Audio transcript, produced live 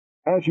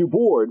As you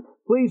board,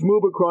 please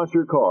move across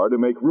your car to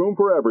make room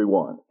for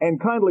everyone,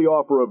 and kindly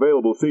offer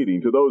available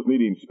seating to those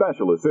needing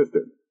special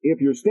assistance.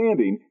 If you're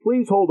standing,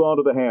 please hold on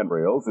to the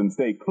handrails and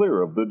stay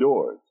clear of the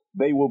doors.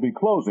 They will be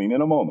closing in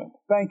a moment.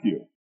 Thank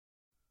you.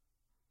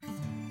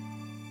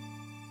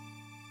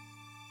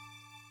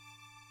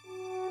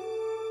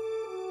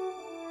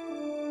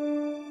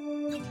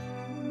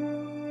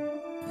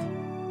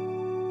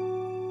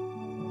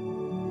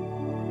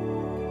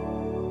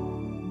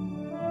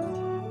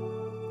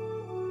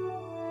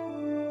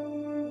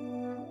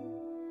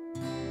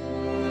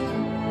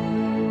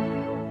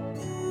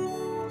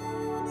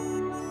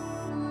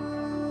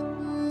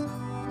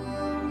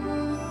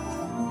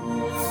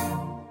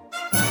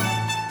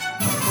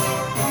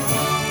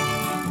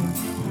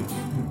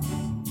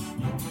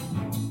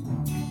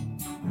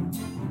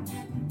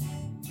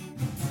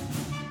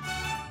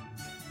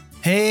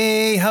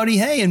 Hey, howdy,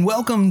 hey, and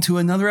welcome to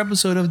another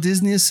episode of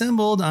Disney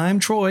Assembled. I'm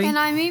Troy. And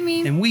I'm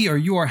Amy. And we are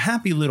your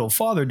happy little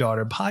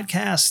father-daughter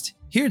podcast,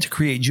 here to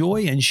create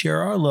joy and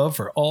share our love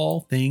for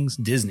all things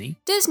Disney.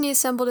 Disney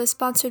Assembled is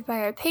sponsored by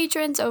our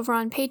patrons over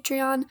on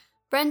Patreon,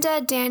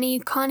 Brenda, Danny,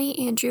 Connie,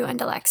 Andrew, and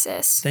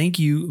Alexis. Thank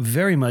you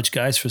very much,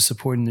 guys, for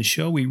supporting the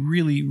show. We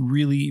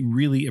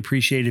really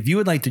appreciate it. If you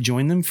would like to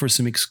join them for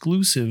some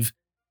exclusive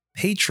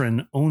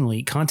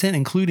patron-only content,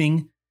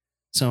 including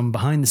some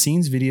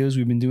behind-the-scenes videos.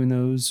 We've been doing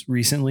those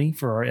recently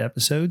for our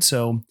episodes.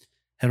 So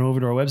head over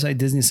to our website,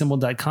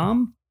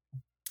 DisneyAssembled.com,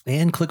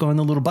 and click on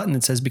the little button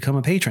that says Become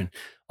a Patron.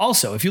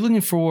 Also, if you're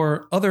looking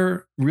for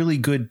other really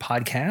good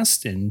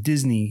podcasts and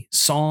Disney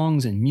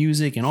songs and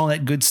music and all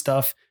that good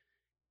stuff,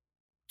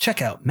 check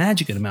out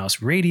Magic of the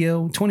Mouse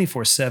Radio,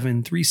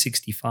 24/7,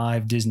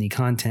 365 Disney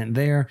content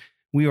there.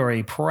 We are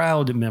a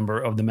proud member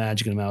of the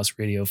Magic of the Mouse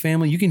Radio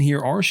family. You can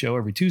hear our show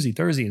every Tuesday,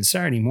 Thursday, and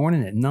Saturday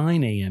morning at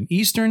 9 a.m.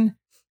 Eastern.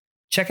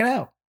 Check it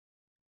out.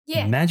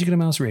 Yeah. Magic of the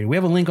Mouse Radio. We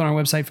have a link on our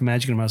website for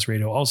Magic of the Mouse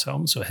Radio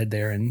also. So head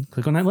there and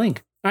click on that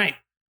link. All right.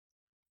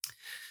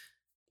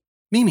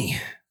 Mimi,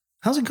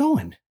 how's it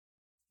going?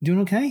 Doing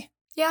okay?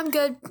 Yeah, I'm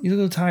good. You look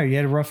a little tired. You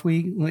had a rough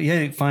week. You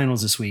had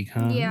finals this week,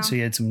 huh? Yeah. So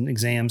you had some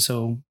exams.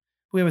 So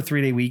we have a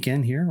 3-day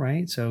weekend here,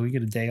 right? So you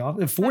get a day off.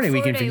 A 4-day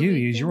weekend for you.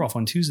 You're off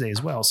on Tuesday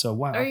as well. So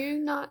wow. Are you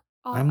not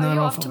off? I'm not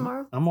off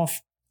tomorrow? I'm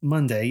off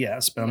Monday,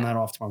 yes, but I'm not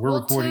off tomorrow. We're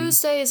recording.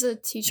 Tuesday is a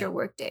teacher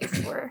work day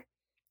for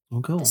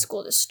the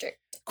school district.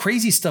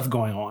 Crazy stuff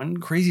going on.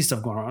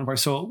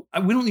 So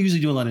we don't usually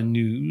do a lot of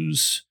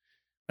news,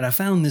 but I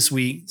found this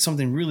week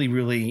something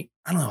really,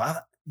 I don't know.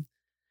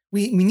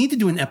 We need to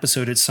do an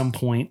episode at some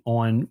point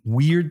on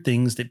weird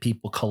things that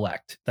people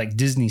collect, like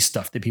Disney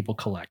stuff that people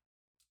collect,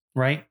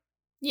 right?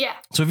 Yeah.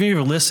 So if you're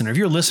a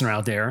listener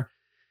out there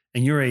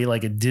and you're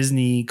a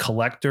Disney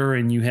collector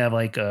and you have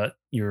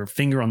your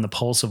finger on the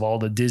pulse of all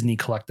the Disney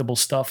collectible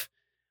stuff,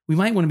 we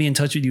might want to be in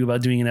touch with you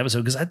about doing an episode,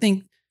 because I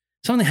think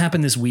something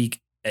happened this week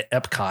at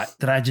Epcot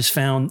that I just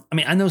found. I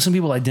mean, I know some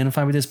people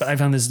identify with this, but I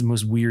found this is the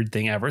most weird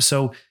thing ever.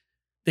 So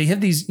they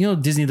have these,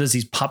 Disney does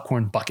these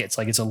popcorn buckets.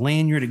 Like it's a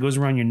lanyard, it goes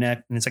around your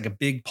neck, and it's like a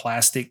big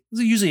plastic,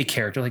 it's usually a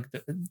character,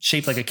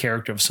 shaped like a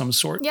character of some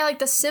sort. Yeah, like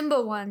the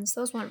Simba ones.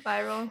 Those went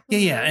viral.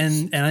 Yeah.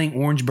 And I think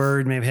Orange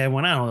Bird may have had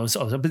one. I don't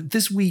know. But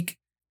this week,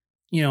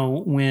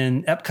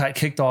 when Epcot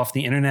kicked off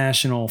the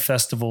International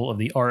Festival of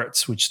the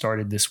Arts, which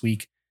started this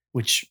week,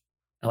 which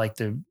I like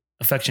to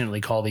affectionately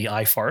call the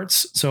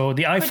iFarts. So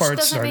the iFarts Which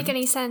doesn't make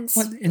any sense.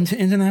 What,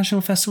 International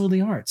Festival of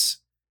the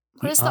Arts.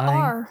 What is the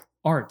R?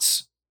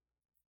 Arts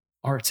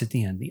at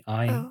the end. The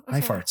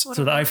iFarts. Whatever.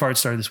 So the iFarts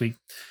started this week.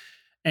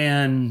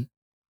 And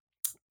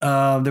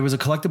there was a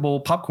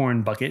collectible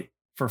popcorn bucket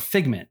for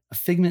Figment. A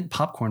Figment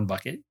popcorn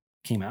bucket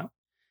came out.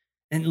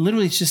 And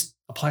literally it's just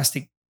a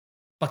plastic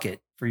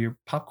bucket for your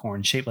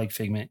popcorn shaped like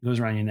Figment. It goes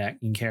around your neck.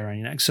 You can carry it around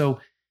your neck.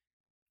 So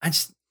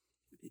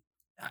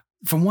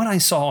from what I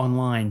saw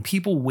online,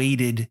 people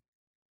waited.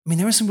 I mean,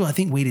 there were some people I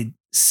think waited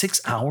 6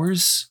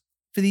 hours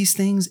for these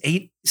things,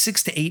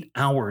 6 to 8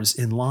 hours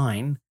in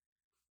line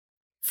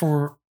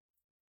for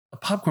a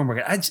popcorn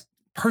bucket. I just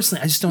don't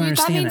understand that.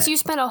 That means you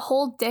spent a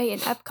whole day in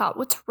Epcot.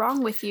 What's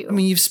wrong with you? I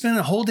mean, you've spent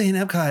a whole day in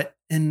Epcot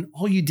and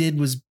all you did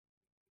was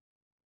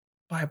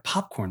buy a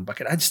popcorn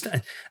bucket.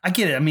 I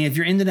get it. I mean, if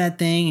you're into that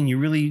thing and you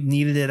really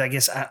needed it, I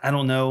guess, I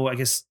don't know. I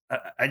guess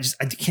I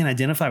can't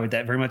identify with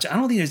that very much. I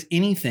don't think there's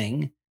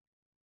anything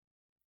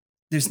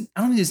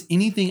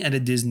at a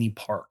Disney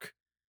park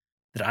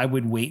that I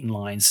would wait in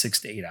line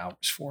 6 to 8 hours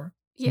for.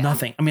 Yeah.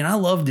 Nothing. I mean, I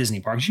love Disney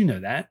parks. You know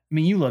that. I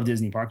mean, you love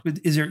Disney parks,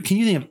 but can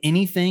you think of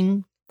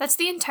anything? That's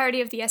the entirety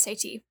of the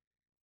SAT.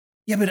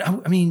 Yeah, but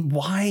I mean,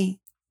 why?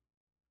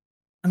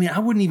 I mean, I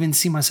wouldn't even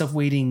see myself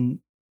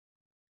waiting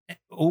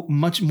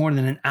much more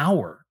than an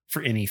hour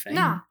for anything.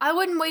 Nah, I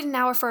wouldn't wait an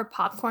hour for a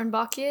popcorn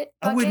bucket.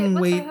 I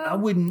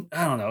don't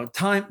know.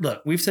 Time.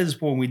 Look, we've said this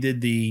before when we did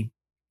the,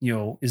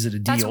 is it a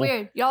deal? That's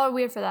weird. Y'all are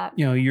weird for that.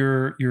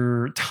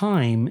 Your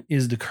time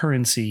is the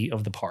currency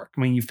of the park.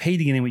 I mean, you've paid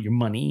to get in with your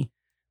money,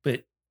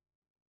 but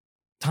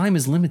time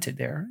is limited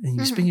there, and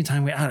you spend your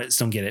time waiting. I just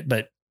don't get it.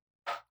 But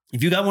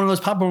if you got one of those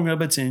popcorn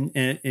buckets and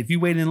if you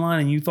waited in line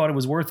and you thought it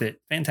was worth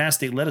it,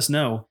 fantastic. Let us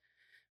know.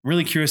 I'm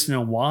really curious to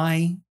know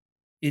why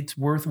it's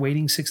worth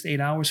waiting 6 to 8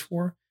 hours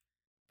for.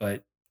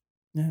 But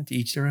yeah, to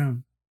each their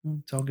own.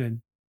 It's all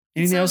good.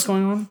 Anything else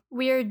going on?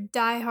 Weird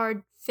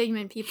diehard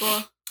Figment people.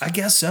 I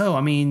guess so.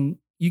 I mean,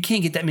 you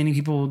can't get that many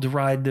people to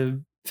ride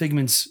the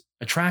Figment's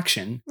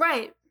attraction.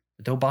 Right.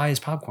 But they'll buy his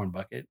popcorn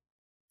bucket.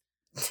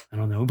 I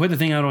don't know. We put the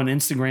thing out on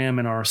Instagram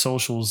and our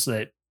socials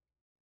that,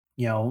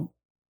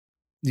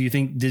 do you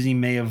think Disney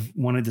may have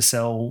wanted to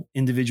sell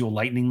individual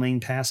Lightning Lane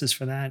passes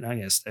for that? I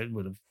guess they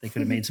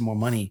could have made some more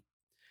money.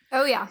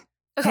 Oh, yeah.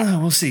 Okay.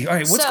 We'll see. All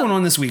right. What's going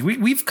on this week?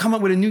 We've come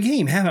up with a new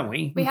game, haven't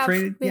we? We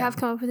have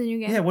come up with a new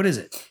game. Yeah. What is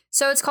it?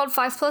 So it's called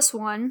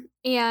 5+1,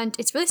 and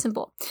it's really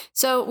simple.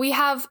 So we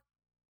have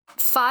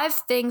 5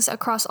 things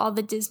across all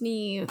the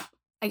Disney,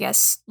 I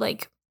guess,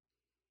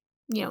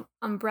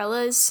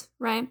 umbrellas,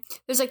 right?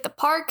 There's the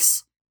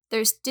parks,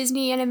 there's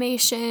Disney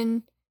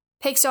Animation,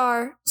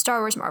 Pixar, Star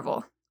Wars,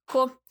 Marvel.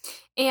 Cool.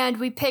 And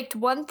we picked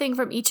one thing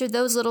from each of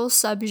those little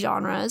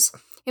subgenres,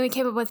 and we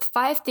came up with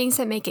 5 things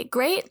that make it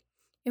great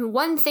and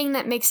one thing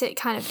that makes it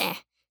kind of eh.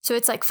 So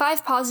it's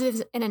 5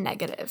 positives and a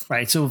negative.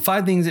 Right. So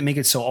 5 things that make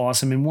it so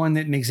awesome and one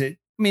that makes it,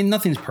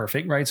 nothing's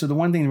perfect, right? So the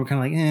one thing we're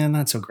kind of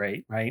not so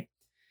great, right?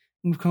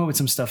 We've come up with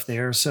some stuff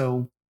there.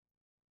 So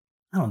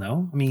I don't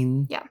know.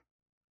 Yeah.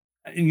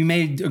 You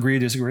may agree or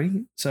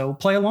disagree. So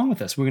play along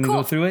with us. We're going to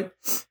go through it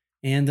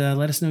and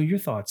let us know your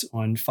thoughts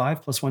on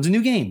 5+1's a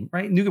new game,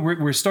 right?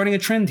 We're starting a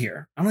trend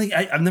here.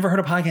 I've never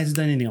heard a podcast that's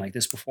done anything like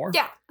this before.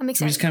 Yeah, I'm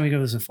excited. We just kind of go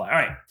this and fly. All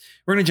right.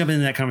 We're going to jump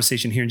into that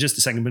conversation here in just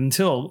a second.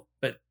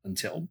 But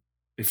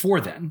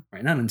before then,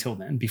 right? Not until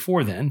then,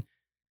 before then,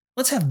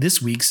 let's have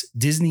this week's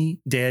Disney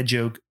dad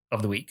joke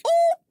of the week.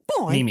 Oh,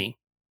 boy. Mimi,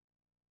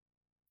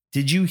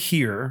 did you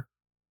hear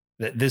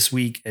that this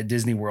week at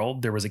Disney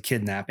World, there was a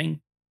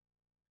kidnapping?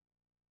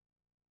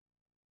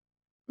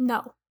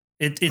 No.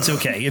 It's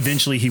okay.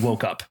 Eventually he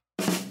woke up.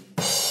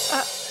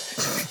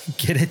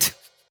 Get it?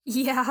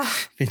 Yeah.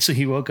 Eventually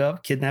he woke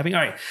up. Kidnapping.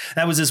 All right.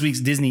 That was this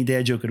week's Disney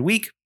dad joke of the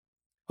week.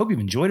 Hope you've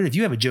enjoyed it. If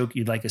you have a joke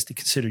you'd like us to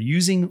consider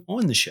using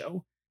on the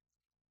show,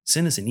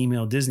 send us an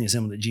email,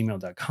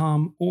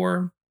 disneyassembled@gmail.com,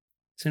 or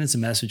send us a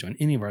message on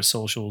any of our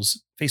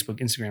socials, Facebook,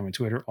 Instagram, and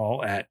Twitter,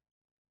 all at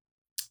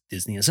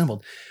Disney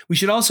Assembled. We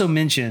should also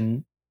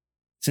mention,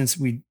 since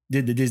we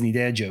did the Disney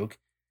dad joke,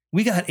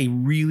 we got a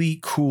really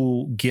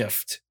cool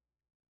gift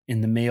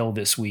in the mail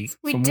this week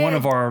from one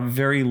of our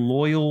very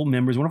loyal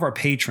members, one of our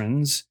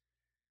patrons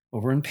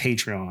over in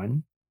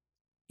Patreon.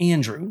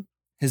 Andrew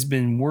has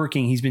been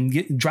working. He's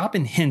been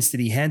dropping hints that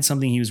he had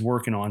something he was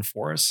working on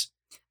for us.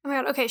 Oh my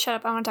God. Okay, shut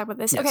up. I want to talk about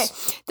this.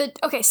 Yes.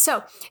 Okay,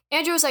 so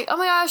Andrew was like, oh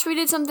my gosh, we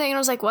did something. And I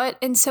was like, what?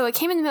 And so it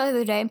came in the mail the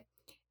other day.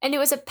 And it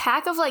was a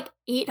pack of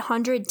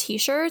 800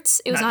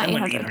 t-shirts. It was not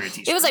 800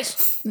 t-shirts.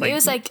 It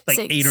was like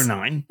 8 or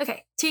 9.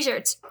 Okay,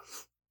 t-shirts.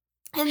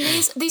 And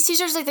these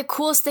t-shirts are the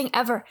coolest thing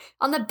ever.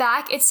 On the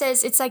back, it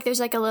says,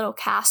 there's a little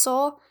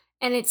castle,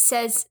 and it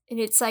says, and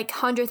it's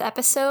 100th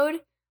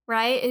episode,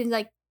 right?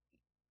 And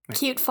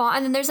cute font.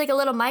 And then there's a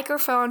little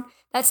microphone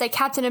that's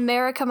Captain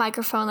America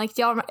microphone.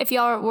 If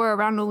y'all were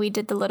around when we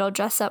did the little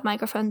dress up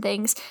microphone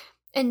things.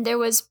 And there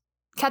was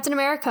Captain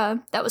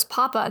America, that was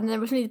Papa, and then there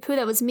was Winnie the Pooh,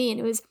 that was me, and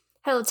it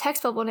had a little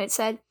text bubble, and it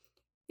said,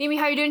 Mimi,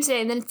 how are you doing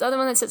today? And then it's the other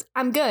one that says,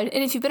 I'm good.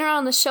 And if you've been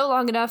around the show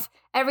long enough,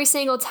 every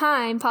single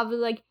time, Papa's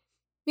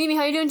Mimi,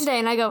 how are you doing today?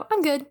 And I go,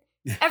 I'm good.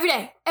 Every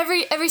day,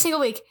 every single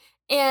week.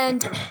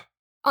 And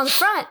on the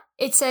front,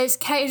 it says,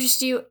 can I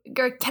interest you,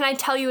 or can I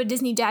tell you a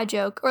Disney dad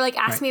joke? Or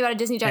ask me about a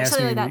Disney dad joke,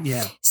 something like that.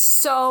 Yeah.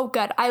 So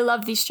good. I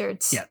love these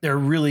shirts. Yeah, they're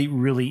really,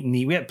 really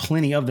neat. We have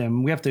plenty of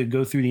them. We have to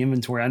go through the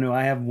inventory. I know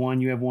I have one,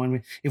 you have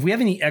one. If we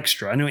have any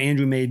extra, I know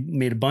Andrew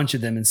made a bunch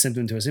of them and sent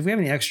them to us. If we have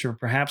any extra,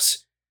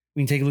 perhaps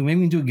we can take a look. Maybe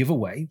we can do a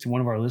giveaway to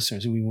one of our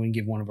listeners. We want to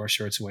give one of our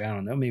shirts away. I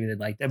don't know. Maybe they'd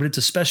like that. But it's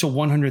a special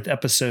 100th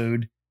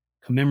episode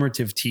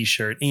commemorative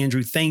t-shirt.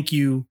 Andrew, thank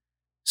you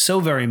so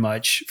very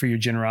much for your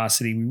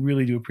generosity. We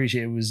really do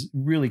appreciate it. It was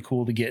really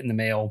cool to get in the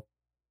mail,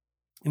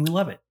 and we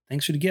love it.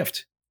 Thanks for the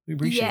gift. We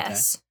appreciate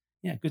that.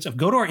 Yeah, good stuff.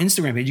 Go to our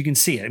Instagram page. You can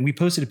see it. And we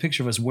posted a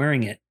picture of us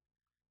wearing it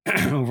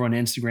over on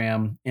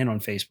Instagram and on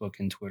Facebook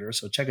and Twitter.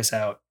 So check us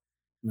out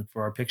and look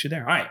for our picture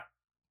there. All right.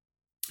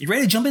 You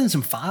ready to jump into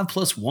some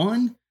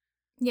 5+1?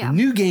 Yeah. The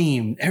new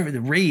game,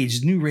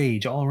 new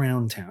rage all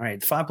around town. All right,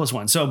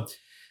 5+1. So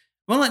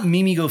I'm going to let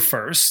Mimi go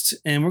first,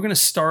 and we're going to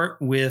start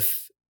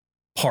with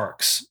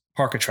park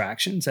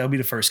attractions. That'll be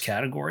the first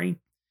category.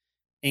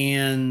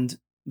 And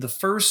the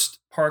first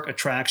park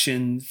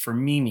attraction for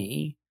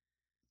Mimi,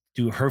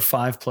 do her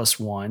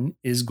 5+1,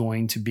 is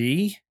going to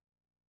be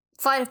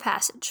Flight of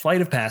Passage.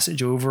 Flight of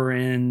Passage over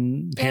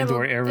in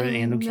Pandora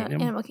Animal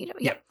Kingdom. Animal Kingdom.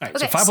 Yeah. All right.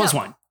 Okay, so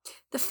 5+1.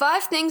 The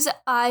 5 things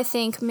that I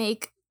think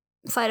make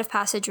Flight of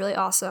Passage really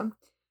awesome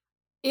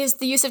is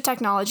the use of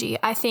technology.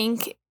 I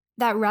think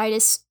that ride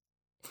is...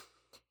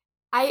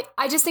 I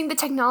just think the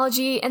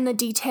technology and the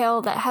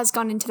detail that has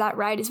gone into that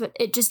ride is what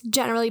it just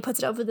generally puts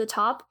it over the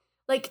top.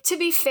 To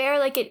be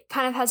fair, it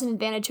kind of has an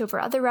advantage over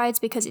other rides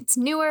because it's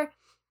newer,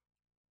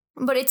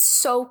 but it's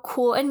so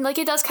cool. And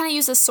it does kind of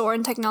use the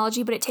Soarin'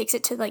 technology, but it takes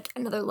it to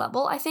another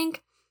level, I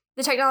think.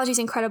 The technology is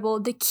incredible.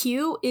 The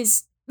queue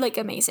is like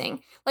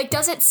amazing. Like,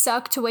 does it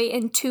suck to wait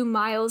in 2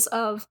 miles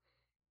of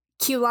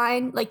queue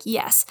line? Like,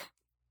 yes.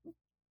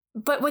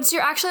 But once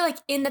you're actually like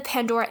in the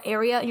Pandora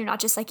area and you're not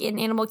just like in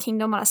Animal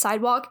Kingdom on a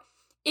sidewalk,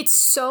 it's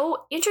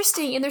so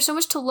interesting and there's so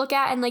much to look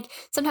at. And like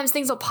sometimes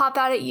things will pop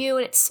out at you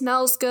and it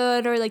smells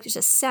good, or like there's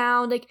a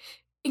sound. Like,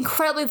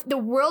 incredibly, the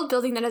world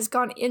building that has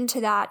gone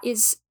into that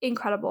is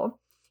incredible.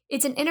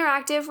 It's an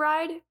interactive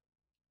ride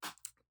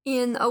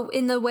in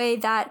the way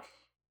that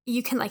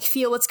you can like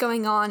feel what's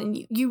going on,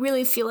 and you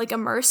really feel like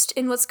immersed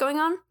in what's going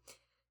on.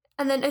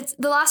 And then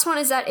the last one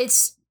is that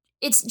it's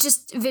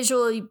just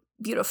visually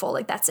beautiful.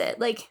 Like, that's it.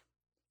 Like,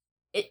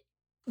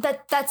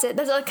 that's it.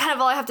 That's like kind of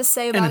all I have to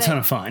say about it. And a ton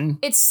of fun.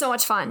 It's so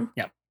much fun.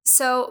 Yeah.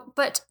 So,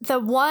 but the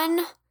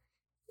one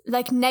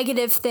like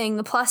negative thing,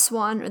 the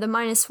 +1 or the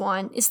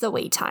 -1, is the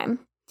wait time.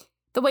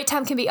 The wait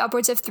time can be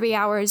upwards of 3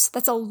 hours.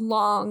 That's a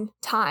long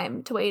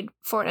time to wait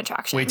for an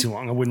attraction. Way too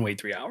long. I wouldn't wait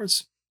 3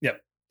 hours.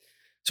 Yep.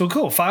 So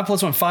cool. 5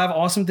 + 1. 5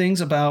 awesome things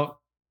about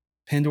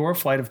Pandora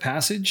Flight of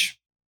Passage.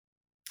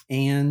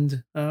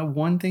 And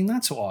one thing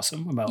not so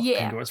awesome about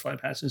Pandora's Flight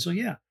of Passage. So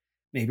yeah,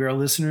 maybe our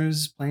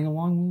listeners playing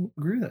along will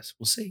agree with us.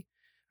 We'll see.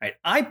 All right.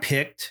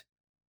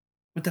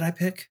 What did I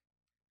pick?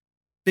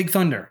 Big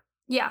Thunder.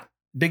 Yeah.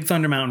 Big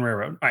Thunder Mountain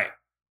Railroad. All right.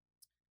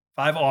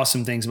 5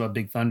 awesome things about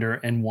Big Thunder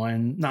and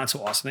 1 not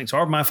so awesome thing. So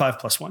are my 5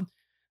 + 1.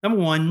 Number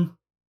 1,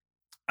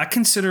 I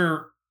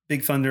consider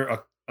Big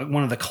Thunder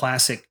one of the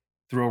classic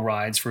thrill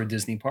rides for a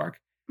Disney park.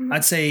 Mm-hmm.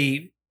 I'd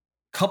say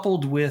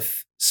coupled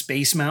with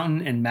Space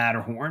Mountain and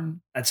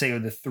Matterhorn, I'd say are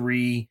the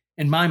 3,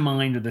 in my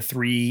mind, are the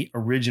 3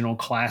 original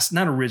class,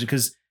 not original,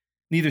 because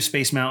neither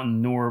Space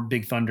Mountain nor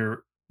Big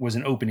Thunder was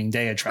an opening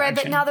day attraction.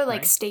 Right, but now they're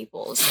like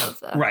staples of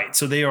the... Right,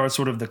 so they are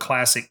sort of the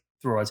classic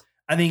thrill rides.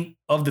 I think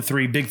of the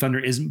 3, Big Thunder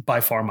is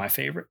by far my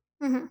favorite.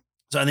 Mm-hmm.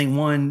 So I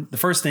think the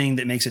first thing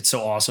that makes it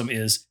so awesome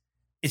is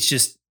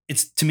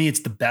to me,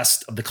 it's the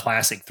best of the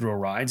classic thrill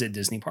rides at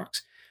Disney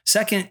parks.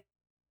 Second,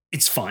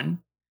 it's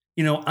fun.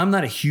 You know, I'm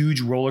not a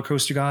huge roller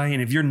coaster guy.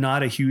 And if you're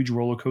not a huge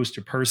roller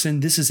coaster person, I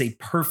think this is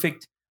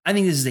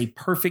a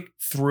perfect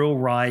thrill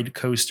ride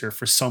coaster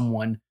for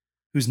someone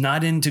who's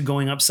not into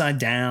going upside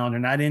down or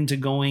not into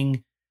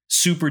going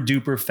super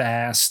duper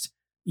fast.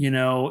 You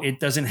know, it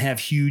doesn't have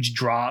huge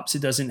drops.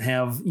 It doesn't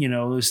have,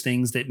 those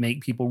things that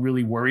make people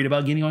really worried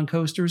about getting on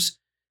coasters.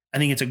 I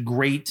think it's a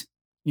great,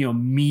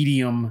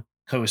 medium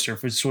coaster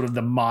for sort of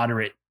the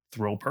moderate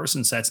thrill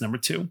person. So that's number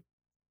 2.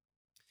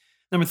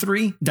 Number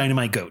 3,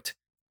 Dynamite Goat.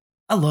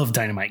 I love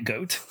Dynamite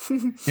Goat.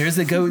 There's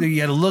the goat that you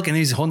got to look and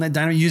he's holding that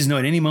dynamite. You just know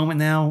at any moment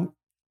now,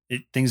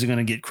 things are going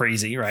to get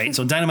crazy, right?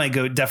 So Dynamite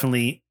Goat,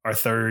 definitely our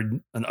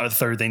third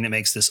thing that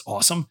makes this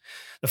awesome.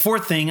 The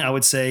 4th thing I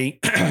would say,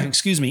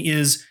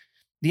 is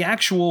the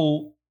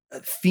actual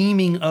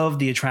theming of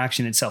the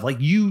attraction itself. Like,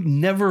 you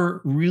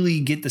never really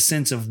get the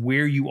sense of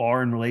where you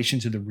are in relation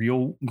to the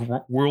real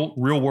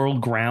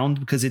world ground,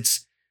 because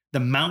it's the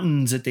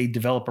mountains that they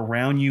develop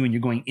around you and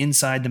you're going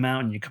inside the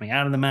mountain, you're coming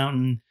out of the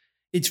mountain.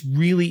 It's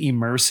really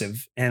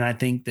immersive. And I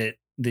think that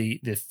the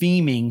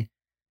theming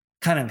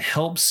kind of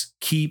helps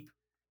keep,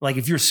 like,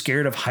 if you're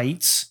scared of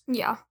heights,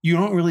 you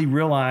don't really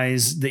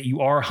realize that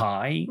you are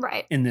high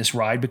in this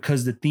ride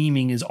because the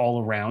theming is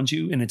all around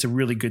you. And it's a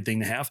really good thing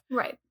to have.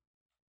 Right.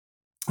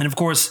 And of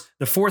course,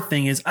 the 4th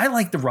thing is I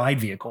like the ride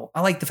vehicle.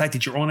 I like the fact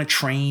that you're on a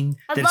train.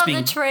 I love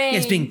the train.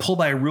 It's being pulled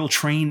by a real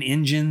train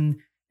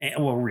engine.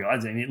 Real. I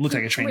mean, it looks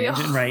like a train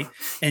engine, right?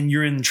 And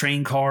you're in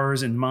train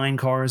cars and mine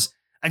cars.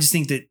 I just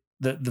think that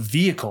the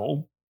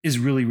vehicle is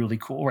really, really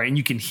cool, right? And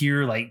you can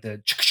hear like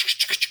the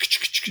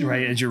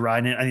right as you're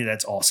riding it. I think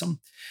that's awesome.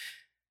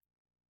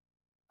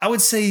 I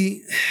would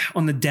say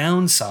on the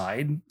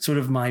downside, sort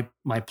of my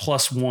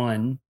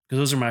 +1, because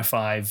those are my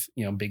 5,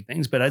 big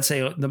things. But I'd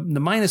say the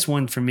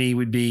 -1 for me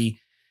would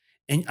be,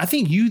 and I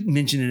think you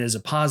mentioned it as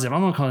a positive.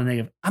 I'm going to call it a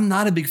negative. I'm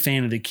not a big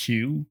fan of the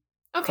queue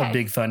of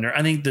Big Thunder.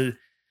 I think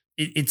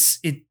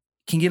it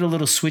can get a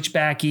little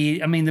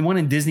switchbacky. I mean, the one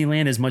in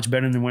Disneyland is much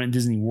better than the one at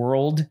Disney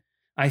World,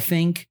 I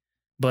think.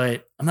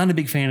 But I'm not a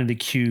big fan of the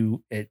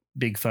queue at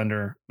Big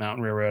Thunder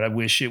Mountain Railroad. I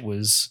wish it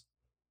was.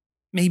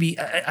 Maybe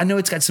I know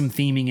it's got some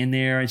theming in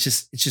there. It's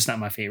just not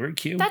my favorite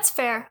queue. That's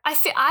fair.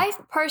 I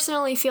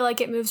personally feel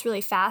like it moves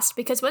really fast,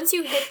 because once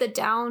you hit the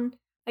down,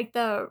 like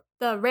the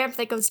ramp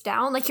that goes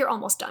down, like, you're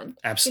almost done.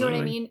 Absolutely. You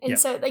know what I mean? And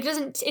so like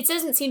it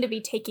doesn't seem to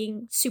be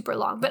taking super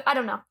long, but I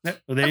don't know. Well,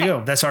 there you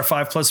go. That's our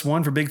 5 +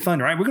 1 for Big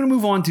Thunder. All right, we're going to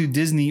move on to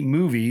Disney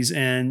movies,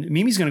 and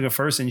Mimi's going to go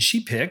first, and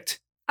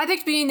I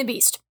picked Beauty and the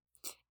Beast,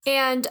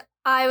 and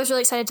I was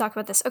really excited to talk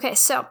about this. Okay,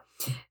 so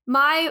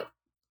my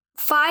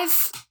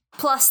 5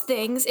 plus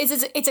things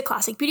it's a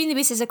classic. Beauty and the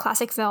Beast is a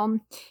classic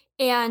film,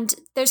 and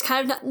there's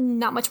kind of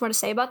not much more to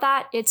say about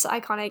that. It's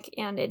iconic,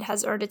 and it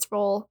has earned its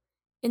role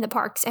in the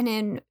parks and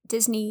in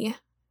Disney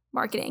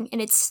marketing,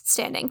 and it's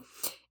standing.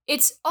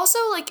 It's also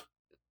like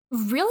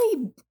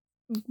really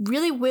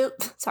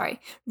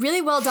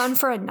well done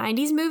for a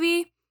 90s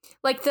movie.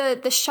 Like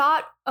the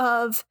shot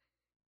of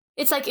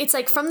it's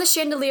like from the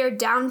chandelier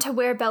down to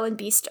where Belle and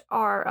Beast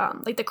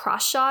are, like the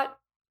cross shot.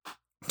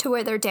 to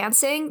where they're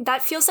dancing,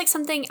 that feels like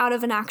something out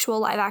of an actual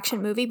live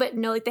action movie, but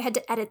no, like they had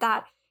to edit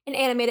that and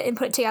animate it and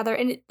put it together,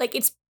 and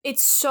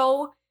it's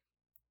so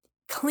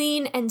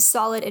clean and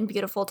solid and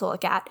beautiful to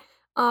look at.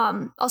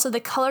 Also the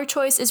color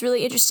choice is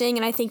really interesting,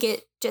 and I think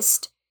it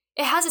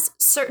has its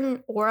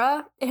certain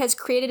aura. It has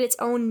created its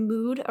own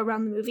mood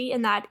around the movie,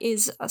 and that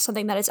is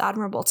something that is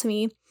admirable to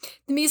me.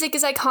 The music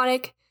is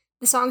iconic.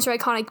 The songs are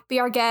iconic. Be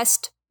Our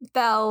Guest,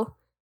 Belle,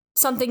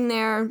 Something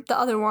There, the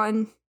other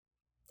one,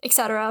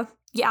 etc.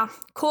 Yeah,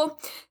 cool.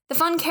 The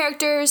fun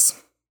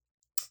characters,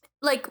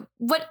 so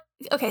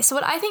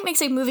what I think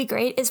makes a movie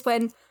great is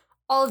when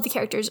all of the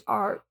characters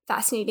are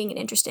fascinating and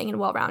interesting and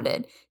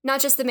well-rounded.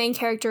 Not just the main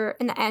character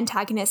and the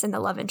antagonist and the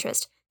love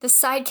interest. The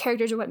side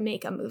characters are what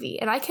make a movie.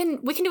 And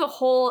we can do a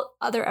whole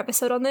other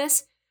episode on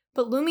this,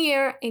 but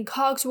Lumiere and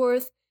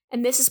Cogsworth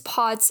and Mrs.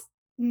 Potts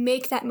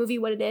make that movie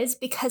what it is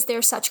because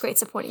they're such great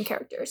supporting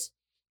characters.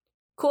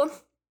 Cool.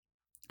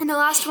 And the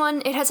last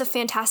one, it has a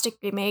fantastic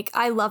remake.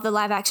 I love the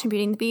live action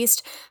Beauty and the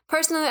Beast.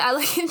 Personally, I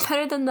like it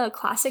better than the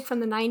classic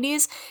from the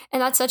 90s,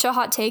 and that's such a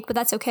hot take, but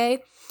that's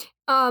okay.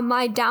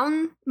 My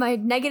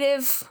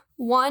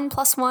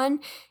 -1+1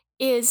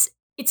 is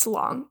it's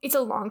long. It's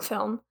a long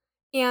film.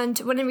 And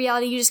when in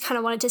reality, you just kind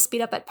of want it to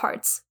speed up at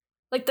parts.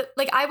 Like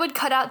I would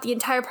cut out the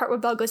entire part where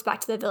Belle goes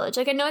back to the village.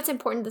 Like, I know it's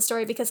important to the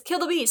story because kill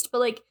the beast, but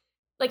like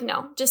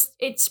no, just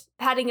it's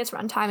padding its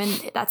runtime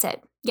and that's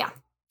it. Yeah.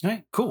 All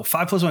right, cool.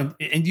 5+1.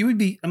 And you would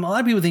be, a lot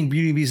of people think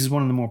Beauty and the Beast is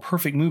one of the more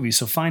perfect movies.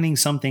 So finding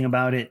something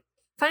about it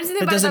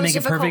that doesn't make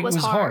it perfect was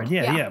hard.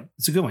 Yeah.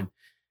 It's a good one.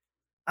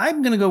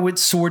 I'm going to go with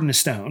Sword in the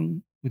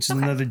Stone, which is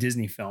another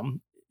Disney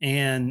film.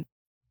 And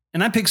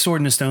I picked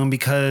Sword in the Stone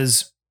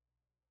because,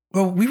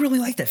 well, we really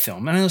like that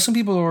film. And I know some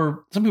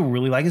people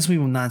really like it, some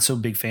people not so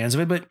big fans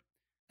of it, but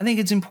I think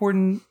it's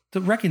important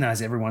to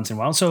recognize it every once in a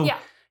while. So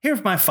here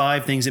are my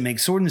 5 things that make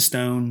Sword in the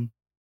Stone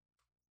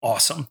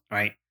awesome,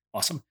 right?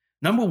 Awesome.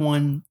 Number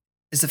 1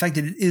 is the fact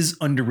that it is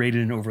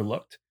underrated and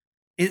overlooked.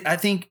 I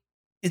think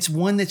it's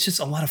one that's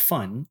just a lot of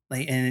fun.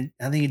 And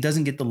I think it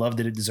doesn't get the love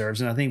that it deserves.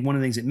 And I think one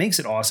of the things that makes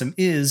it awesome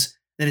is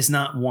that it's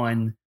not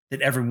one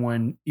that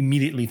everyone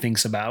immediately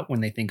thinks about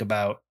when they think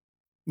about,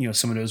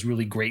 some of those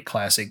really great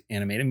classic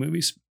animated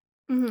movies.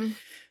 Mm-hmm.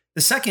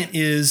 The second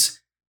is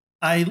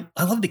I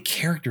love the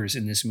characters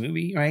in this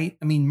movie, right?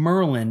 I mean,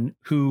 Merlin,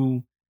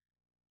 who,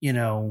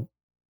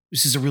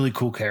 this is a really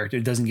cool character.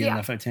 It doesn't get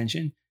enough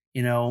attention.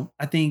 I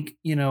think,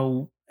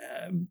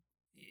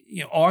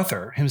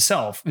 Arthur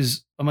himself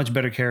is a much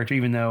better character,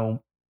 even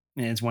though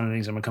it's one of the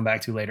things I'm going to come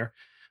back to later.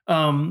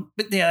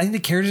 But yeah, I think the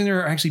characters in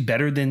there are actually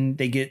better than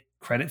they get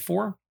credit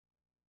for.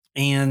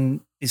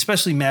 And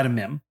especially Madame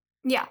Mim.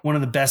 Yeah. One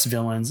of the best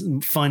villains,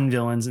 fun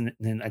villains. And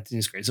I think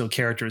it's great. So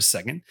character is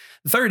second.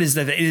 The third is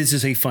that it is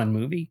just a fun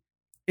movie.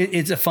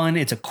 It's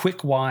a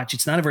quick watch.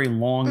 It's not a very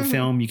long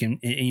film. You can,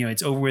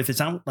 it's over with. It's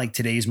not like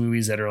today's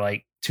movies that are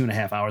like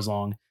 2.5 hours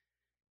long.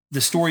 The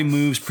story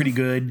moves pretty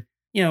good.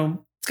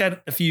 It's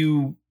got a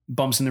few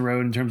bumps in the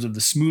road in terms of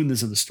the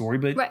smoothness of the story,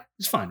 but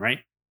it's fun,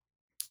 right?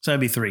 So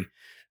that'd be 3.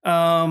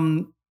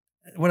 What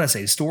did I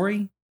say?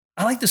 Story?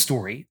 I like the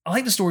story. I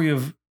like the story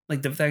of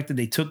like the fact that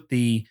they took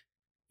the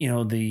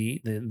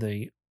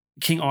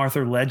King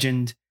Arthur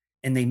legend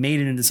and they made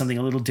it into something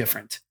a little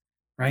different,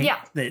 right? Yeah.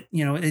 That,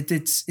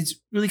 it's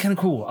really kind of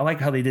cool. I like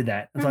how they did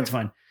that. It's lots of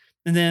fun.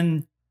 And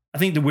then I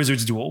think the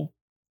Wizard's Duel.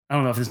 I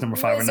don't know if it's number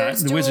 5 or not.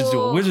 The Wizard's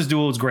Duel. Wizard's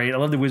Duel is great. I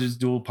love the Wizard's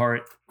Duel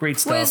part. Great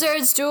stuff.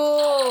 Wizard's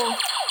Duel.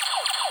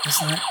 It's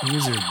not a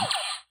wizard.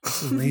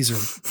 It's a laser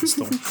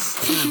pistol.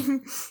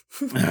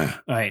 All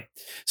right.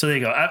 So there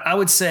you go. I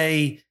would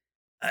say,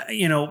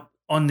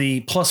 on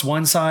the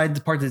 +1 side,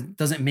 the part that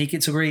doesn't make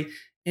it so great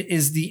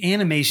is the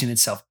animation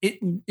itself.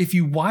 If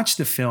you watch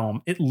the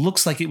film, it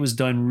looks like it was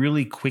done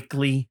really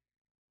quickly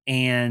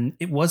and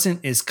it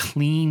wasn't as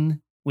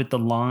clean with the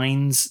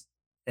lines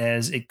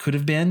as it could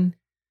have been.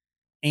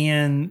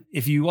 And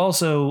if you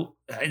also,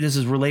 this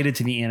is related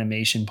to the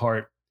animation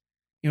part,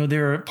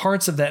 there are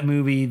parts of that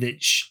movie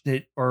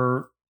that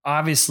are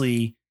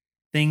obviously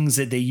things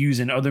that they use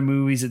in other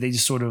movies that they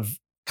just sort of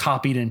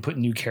copied and put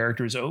new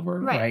characters over,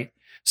 right?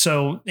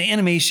 So the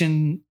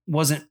animation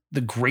wasn't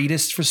the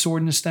greatest for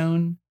Sword in the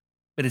Stone,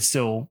 but it's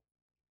still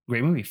a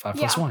great movie,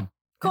 5+1.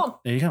 Cool.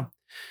 There you go. All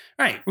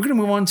right, we're going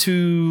to move on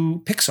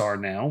to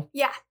Pixar now.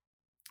 Yeah.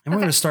 And we're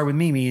going to start with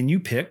Mimi, and you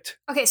picked.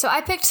 Okay, so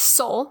I picked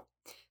Soul.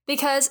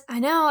 Because I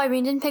know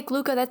Irene didn't pick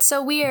Luca. That's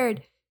so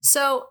weird.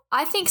 So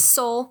I think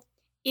Soul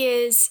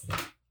is one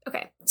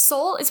of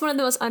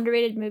the most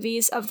underrated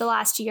movies of the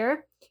last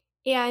year,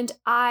 and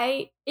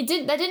that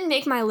didn't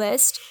make my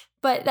list,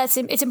 but it's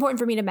important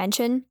for me to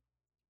mention.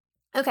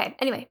 Okay,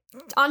 anyway,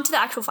 on to the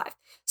actual 5.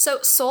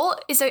 So Soul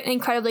is an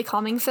incredibly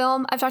calming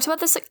film. I've talked about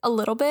this a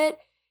little bit,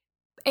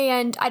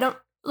 and I don't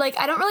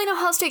really know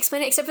how else to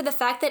explain it except for the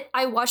fact that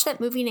I watch that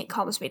movie and it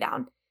calms me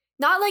down.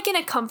 Not like in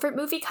a comfort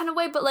movie kind of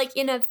way, but like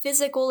in a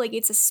physical, like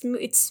it's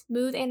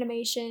smooth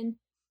animation.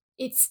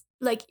 It's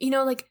like,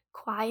 like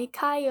Quiet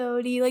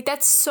Coyote. Like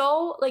that's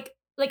so like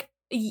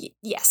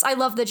yes, I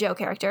love the Joe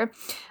character.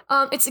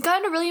 It's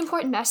got a really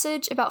important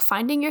message about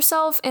finding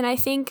yourself, and I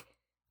think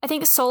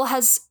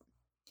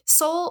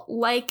Soul,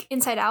 like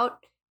Inside Out,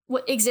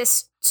 what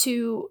exists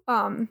to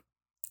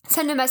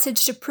send a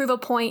message to prove a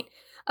point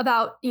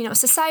about,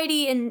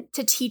 society, and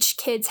to teach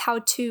kids how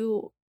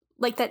to,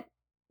 like, that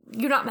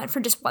you're not meant for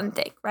just one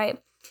thing, right?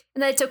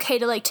 And that it's okay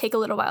to, like, take a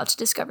little while to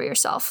discover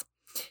yourself.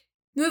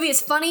 The movie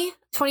is funny.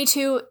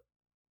 22,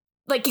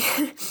 like,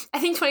 I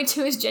think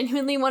 22 is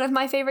genuinely one of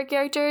my favorite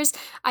characters.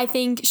 I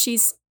think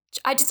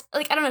I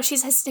don't know,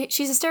 she's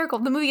hysterical.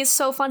 The movie is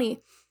so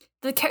funny.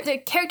 The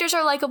characters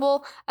are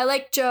likable. I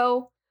like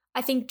Joe.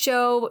 I think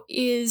Joe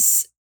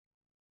is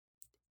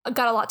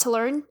got a lot to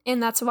learn,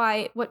 and that's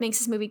what makes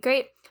this movie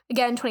great.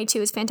 Again,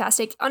 22 is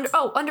fantastic.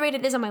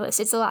 Underrated is on my list.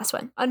 It's the last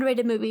one.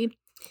 Underrated movie.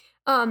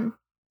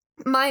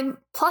 My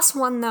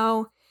 +1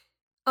 though,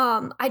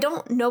 I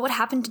don't know what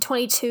happened to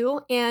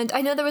 22, and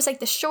I know there was like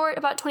the short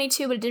about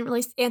 22, but it didn't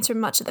really answer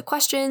much of the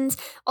questions.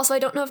 Also, I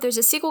don't know if there's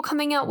a sequel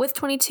coming out with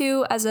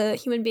 22 as a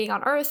human being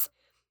on Earth,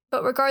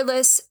 but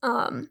regardless,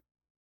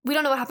 we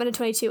don't know what happened to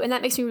 22, and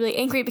that makes me really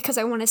angry because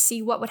I want to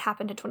see what would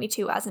happen to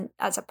 22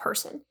 as a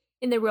person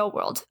in the real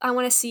world. I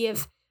want to see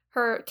if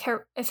her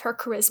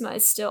charisma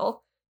is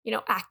still,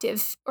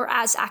 active, or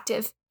as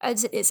active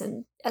as it is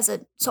as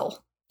a soul.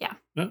 Yeah.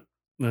 Well,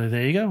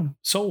 there you go.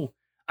 Soul.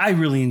 I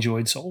really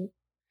enjoyed Soul.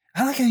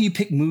 I like how you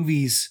pick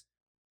movies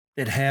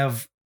that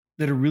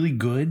are really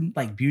good,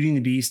 like Beauty and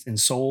the Beast and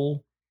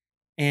Soul,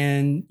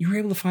 and you were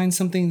able to find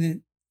something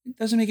that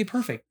doesn't make it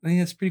perfect. I think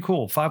that's pretty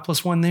cool.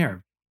 5+1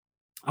 there.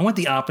 I went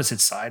the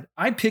opposite side.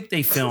 I picked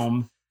a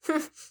film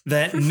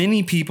that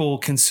many people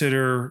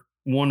consider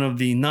one of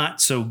the not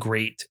so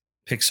great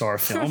Pixar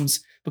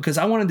films because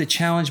I wanted to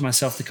challenge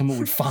myself to come up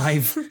with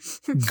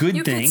 5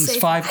 good things,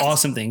 5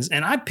 awesome things.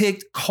 And I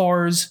picked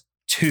Cars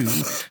 2.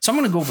 So I'm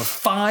going to go over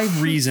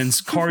 5 reasons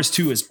Cars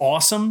 2 is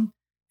awesome,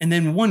 and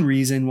then 1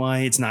 reason why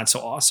it's not so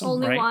awesome.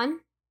 Only right? 1?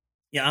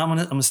 Yeah, I'm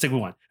gonna stick with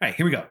 1. All right,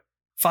 here we go.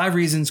 5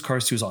 reasons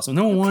Cars 2 is awesome.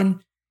 Number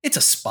 1, it's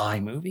a spy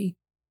movie.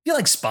 You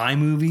like spy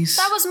movies?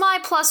 That was my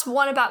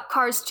 +1 about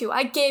Cars 2.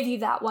 I gave you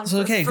that one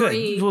for free.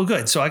 Good. Well,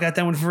 good. So I got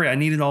that one for free. I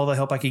needed all the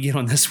help I could get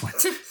on this one.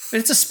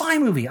 It's a spy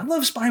movie. I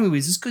love spy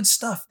movies. It's good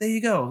stuff. There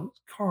you go.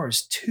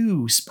 Cars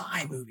 2,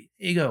 spy movie.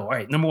 There you go. All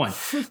right, number 1.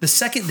 The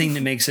second thing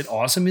that makes it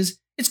awesome is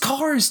it's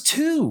Cars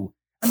 2.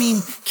 I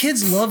mean,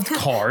 kids loved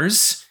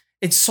Cars.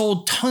 It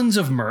sold tons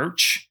of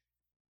merch.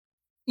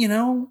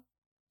 You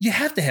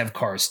have to have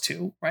Cars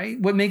 2, right?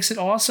 What makes it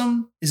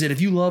awesome is that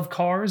if you love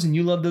cars and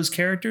you love those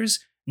characters,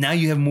 now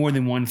you have more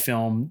than one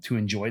film to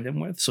enjoy them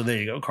with. So there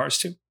you go, Cars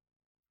 2.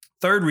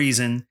 Third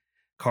reason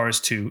Cars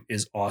 2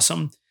 is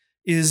awesome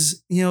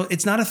is,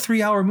 it's not a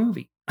 3-hour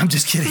movie. I'm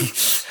just kidding.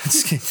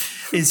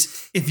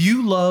 Is if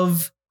you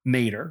love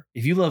Mater,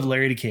 if you love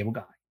Larry the Cable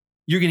Guy,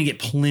 you're going to get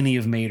plenty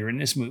of Mater in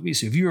this movie.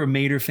 So if you're a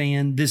Mater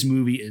fan, this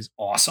movie is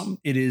awesome.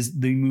 It is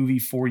the movie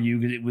for you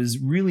because it was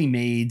really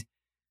made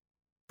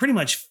pretty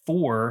much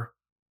for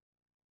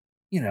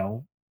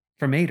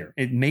Mater.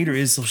 Mater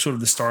is sort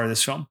of the star of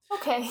this film.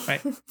 Okay.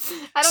 Right?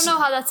 I don't know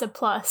how that's a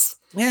plus.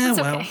 Yeah,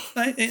 that's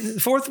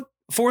okay.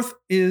 Fourth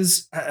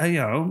is,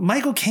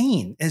 Michael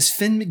Caine as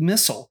Finn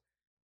McMissile.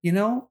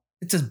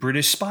 It's a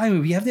British spy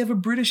movie. You have to have a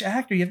British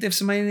actor. You have to have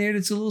somebody in there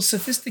that's a little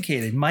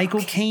sophisticated. Michael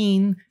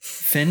Caine,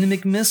 Finn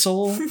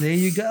McMissile. There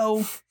you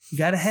go. You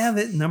got to have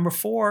it. Number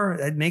 4,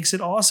 that makes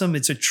it awesome.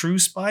 It's a true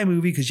spy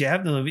movie because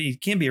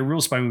it can't be a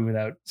real spy movie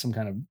without some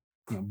kind of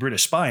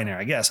British spy in there,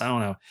 I guess. I don't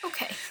know.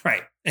 Okay.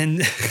 Right.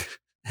 And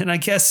I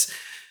guess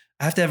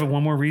I have to have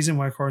one more reason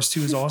why Cars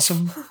 2 is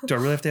awesome. Do I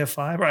really have to have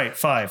 5? Right.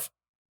 5.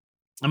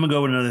 I'm going to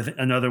go with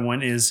another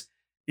one is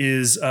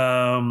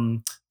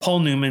Paul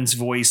Newman's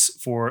voice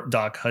for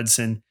Doc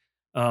Hudson.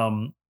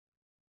 Well,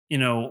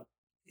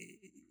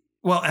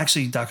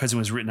 actually, Doc Hudson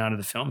was written out of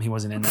the film. He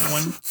wasn't in that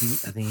one.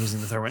 I think he was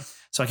in the third one.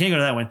 So I can't go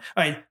to that one.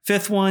 All right.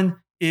 5th one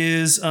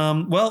is,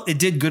 it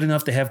did good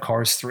enough to have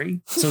Cars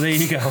 3. So there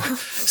you go.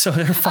 So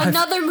there are 5.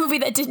 Another movie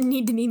that didn't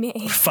need to be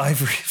made.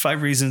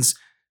 5 reasons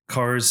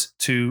Cars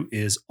 2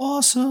 is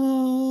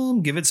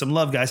awesome. Give it some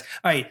love, guys.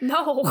 All right.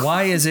 No.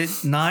 Why is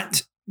it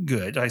not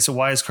good? All right. So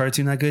why is Cars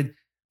 2 not good?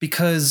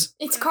 Because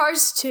it's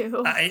Cars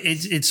 2.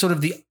 It's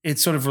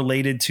sort of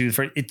related to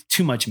it's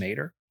too much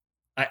Mater.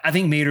 I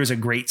think Mater is a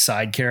great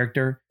side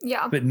character.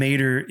 Yeah. But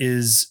Mater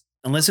is,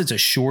 unless it's a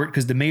short,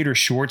 because the Mater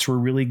shorts were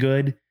really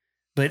good,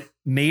 but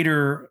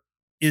Mater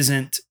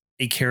isn't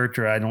a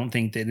character I don't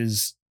think that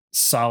is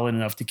solid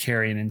enough to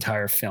carry an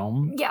entire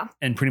film. Yeah.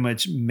 And pretty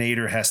much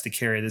Mater has to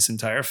carry this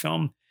entire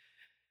film.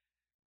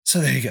 So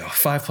there you go.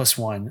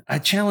 5+1. I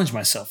challenged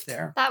myself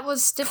there. That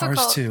was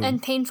difficult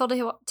and painful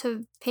to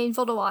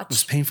watch. It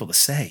was painful to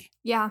say.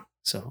 Yeah.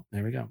 So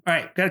there we go. All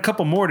right. Got a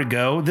couple more to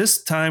go.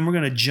 This time we're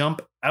going to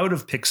jump out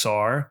of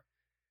Pixar,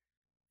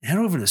 head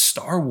over to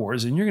Star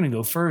Wars, and you're going to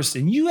go first.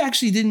 And you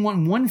actually didn't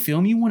want 1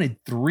 film. You wanted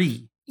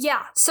 3.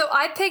 Yeah. So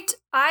I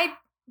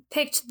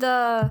picked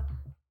the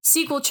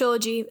sequel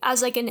trilogy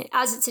as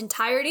its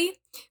entirety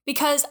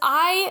because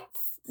I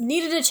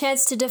needed a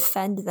chance to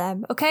defend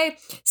them. Okay,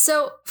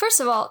 so first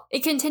of all,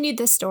 it continued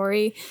the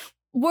story.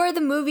 Were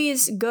the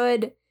movies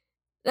good?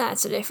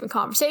 That's a different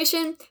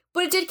conversation.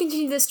 But it did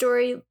continue the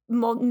story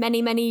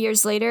many, many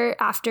years later,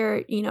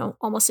 after, you know,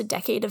 almost a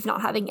decade of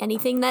not having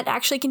anything that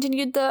actually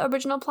continued the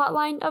original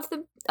plotline of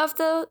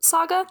the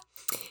saga.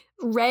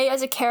 Rey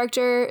as a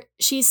character,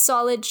 she's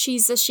solid.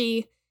 She's a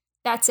she.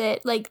 That's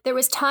it. Like, it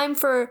was time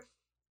for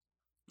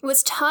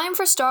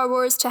Star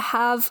Wars to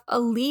have a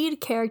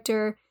lead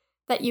character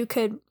that you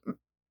could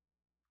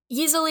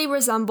easily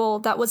resemble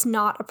that was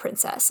not a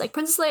princess. Like,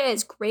 Princess Leia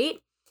is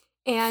great,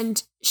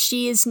 and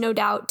she is no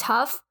doubt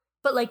tough,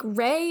 but like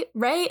Rey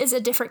is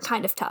a different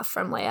kind of tough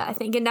from Leia, I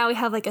think. And now we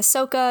have like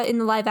Ahsoka in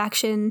the live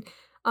action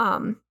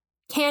canon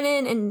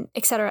and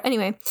etc.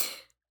 Anyway,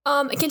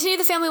 continue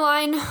the family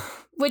line,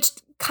 which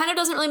kind of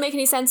doesn't really make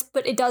any sense,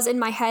 but it does in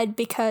my head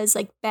because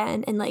like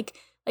Ben and like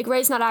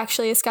Rey's not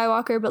actually a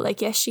Skywalker, but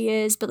like yes she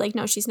is, but like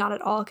no she's not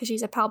at all because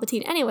she's a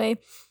Palpatine. Anyway,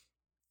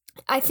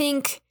 I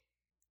think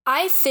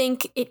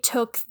it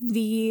took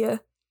the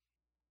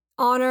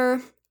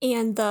honor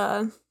and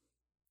the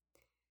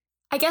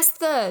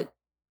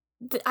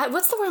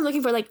what's the word I'm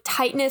looking for? Like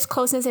tightness,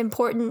 closeness,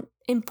 importance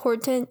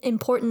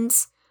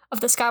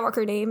of the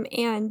Skywalker name,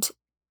 and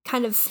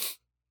kind of,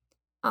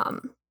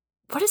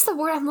 what is the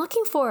word I'm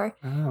looking for?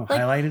 Oh,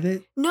 like, highlighted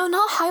it? No,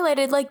 not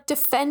highlighted. Like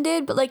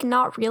defended, but like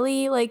not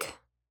really. Like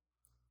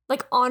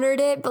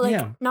honored it, but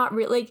like not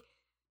really. Like,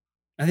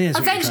 I think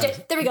that's avenged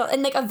it. There we go,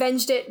 and like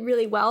avenged it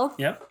really well.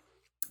 Yep.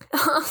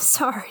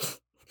 Sorry,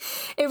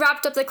 it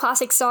wrapped up the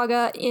classic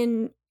saga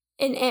in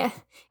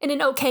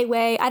an okay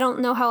way. I don't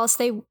know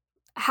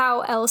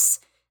how else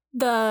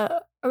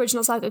the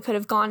original saga could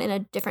have gone in a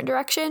different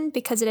direction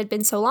because it had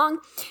been so long.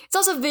 It's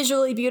also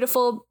visually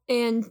beautiful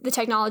and the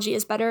technology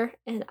is better.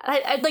 And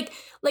I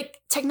like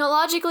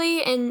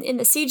technologically and in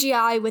the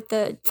CGI with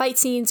the fight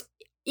scenes,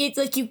 it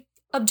like you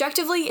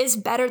objectively is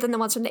better than the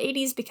ones from the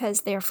 80s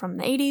because they're from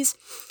the 80s.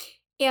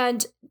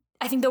 And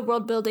I think the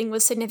world building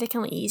was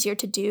significantly easier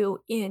to do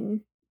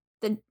in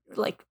the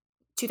like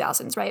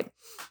 2000s, right?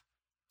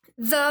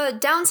 The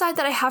downside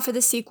that I have for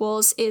the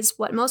sequels is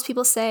what most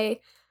people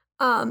say.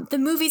 The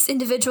movies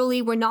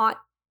individually were not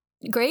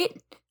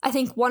great. I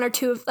think one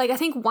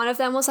of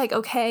them was like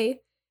okay,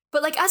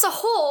 but like as a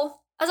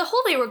whole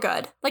they were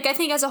good. Like I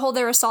think as a whole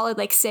they were solid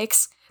like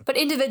 6, but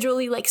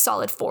individually like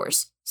solid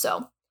 4s.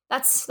 So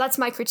that's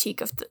my critique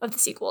of the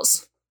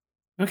sequels.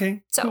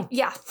 Okay. So cool.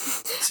 Yeah,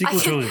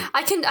 Trilogy.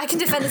 I can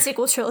defend the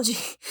sequel trilogy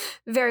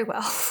very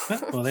well.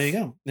 Well, there you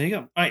go.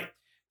 All right,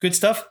 good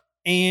stuff.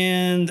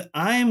 And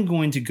I'm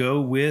going to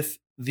go with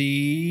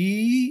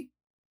the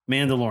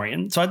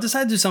Mandalorian. So I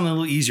decided to do something a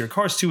little easier.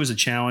 Cars 2 is a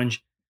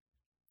challenge.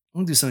 I'm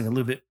going to do something a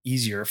little bit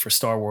easier for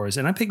Star Wars.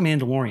 And I picked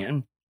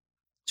Mandalorian.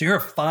 So here are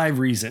 5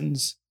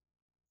 reasons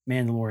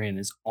Mandalorian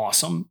is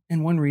awesome.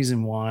 And one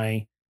reason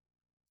why,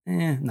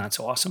 not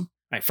so awesome.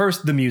 All right,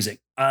 first, the music.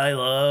 I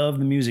love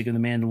the music of the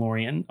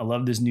Mandalorian. I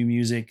love this new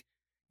music.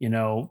 You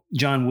know,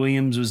 John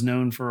Williams was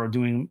known for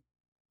doing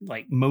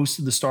like most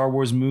of the Star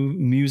Wars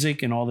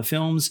music in all the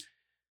films.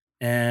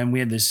 And we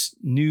had this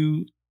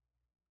new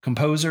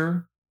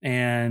composer,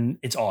 and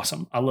it's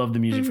awesome. I love the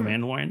music for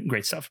Mandalorian.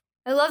 Great stuff.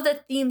 I love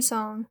the theme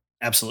song.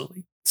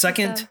 Absolutely.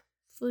 Second,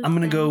 I'm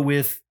going to go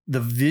with the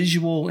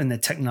visual and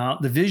the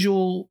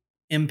visual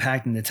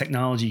impact and the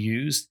technology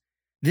used.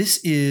 This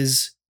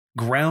is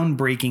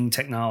groundbreaking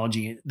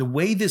technology. The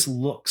way this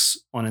looks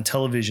on a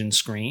television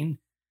screen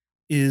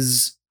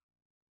is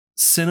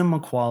cinema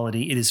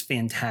quality. It is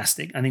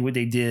fantastic. I think what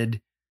they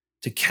did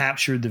to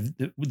capture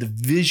the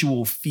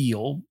visual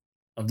feel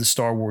of the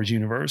Star Wars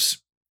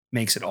universe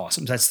makes it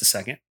awesome. That's the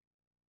second.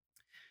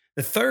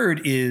 The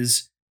third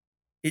is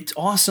it's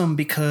awesome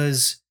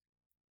because,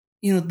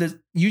 you know,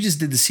 you just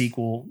did the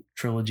sequel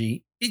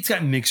trilogy. It's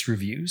got mixed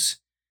reviews.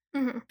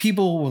 Mm-hmm.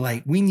 People were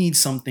like, we need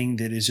something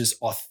that is just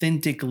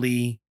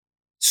authentically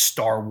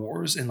Star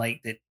Wars. And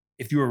like that,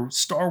 if you're a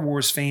Star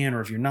Wars fan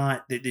or if you're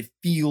not, that it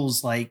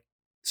feels like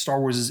Star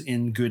Wars is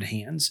in good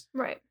hands.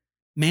 Right.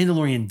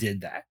 Mandalorian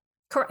did that.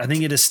 Correct. I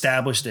think it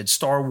established that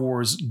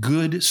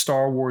good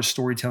Star Wars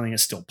storytelling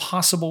is still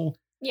possible.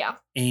 Yeah.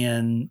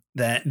 And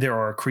that there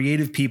are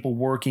creative people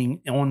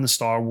working on the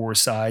Star Wars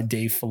side,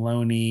 Dave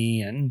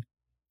Filoni and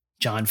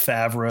Jon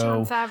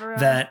Favreau.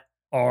 That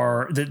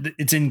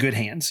it's in good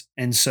hands.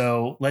 And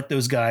so let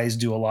those guys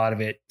do a lot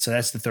of it. So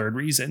that's the third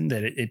reason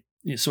that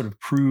it sort of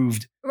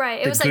proved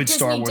right. It was good like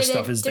Star Wars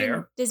stuff is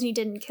there. Disney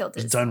didn't kill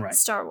it's done right.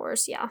 Star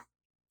Wars. Yeah.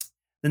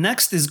 The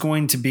next is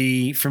going to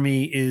be, for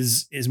me,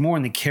 is more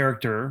in the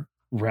character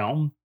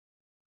realm.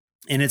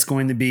 And it's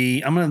going to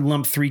be, I'm going to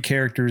lump 3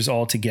 characters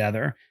all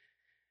together.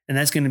 And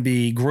that's going to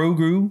be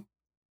Grogu,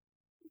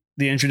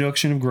 the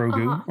introduction of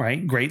Grogu,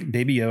 right? Great.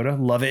 Baby Yoda.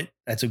 Love it.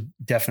 That's a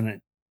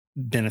definite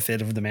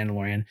benefit of The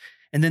Mandalorian.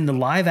 And then the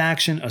live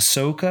action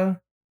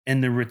Ahsoka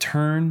and the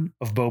return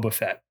of Boba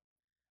Fett.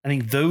 I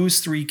think those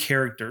 3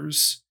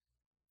 characters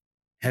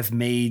have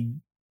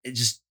made it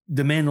just,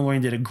 The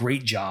Mandalorian did a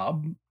great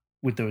job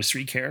with those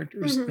 3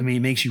 characters. Mm-hmm. I mean,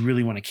 it makes you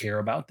really want to care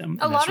about them.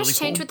 A lot has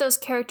changed with those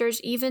characters,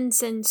 even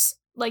since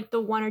like the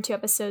 1 or 2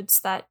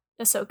 episodes that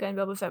Ahsoka and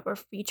Boba Fett were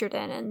featured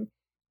in. And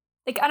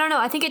like, I don't know,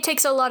 I think it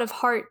takes a lot of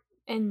heart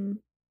and,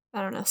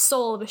 I don't know,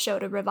 soul of a show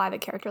to revive a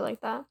character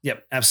like that.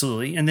 Yep,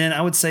 absolutely. And then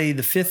I would say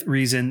the 5th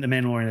reason The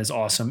Mandalorian is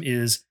awesome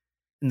is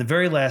in the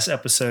very last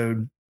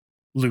episode,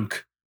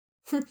 Luke.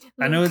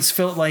 I know it's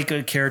felt like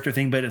a character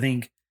thing, but I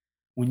think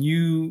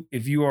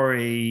if you are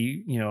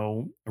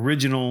a,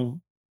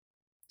 original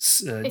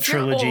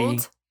trilogy,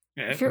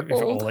 if you're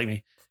old like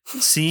me,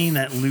 seeing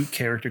that Luke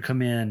character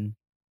come in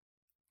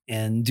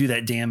and do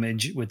that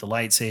damage with the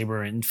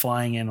lightsaber and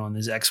flying in on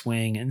his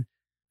X-Wing. And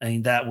I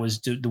think that was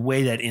the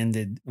way that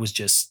ended was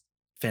just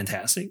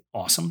fantastic.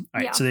 Awesome.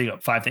 All right. So there you go.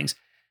 5 things.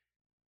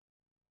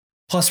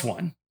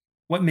 +1.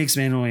 What makes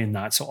Mandalorian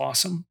not so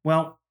awesome?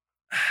 Well,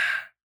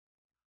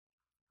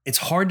 it's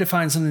hard to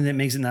find something that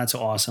makes it not so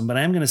awesome, but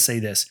I am going to say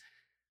this.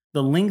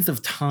 The length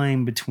of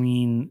time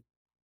between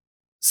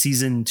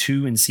season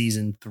 2 and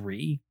season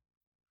 3,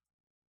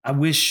 I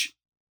wish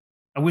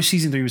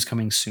season 3 was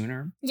coming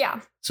sooner.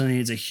 Yeah. So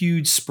it's a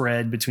huge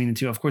spread between the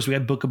two. Of course, we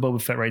have Book of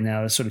Boba Fett right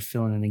now that's sort of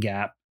filling in the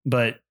gap,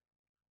 but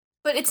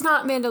it's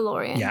not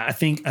Mandalorian. Yeah, I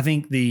think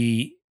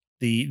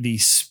the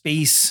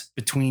space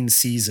between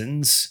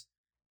seasons,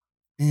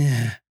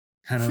 kind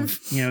of,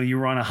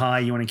 you're on a high,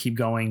 you want to keep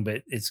going,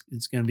 but it's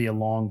going to be a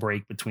long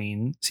break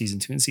between season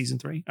 2 and season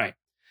 3. All right.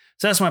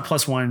 So that's my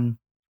 +1.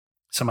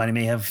 Somebody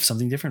may have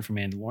something different from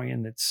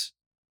Mandalorian that's,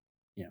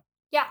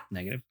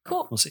 negative.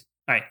 Cool. We'll see.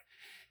 All right.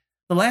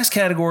 The last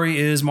category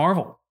is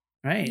Marvel,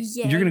 right?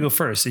 Yay. You're going to go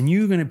first, and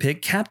you're going to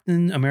pick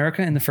Captain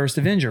America and the First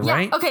Avenger,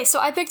 right? Okay, so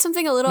I picked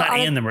something a little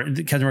Captain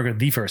America,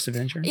 the First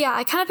Avenger. Yeah,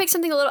 I kind of picked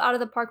something a little out of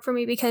the park for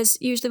me because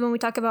usually when we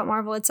talk about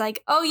Marvel, it's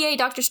like, oh yay,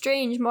 Doctor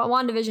Strange,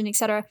 WandaVision,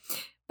 etc.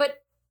 But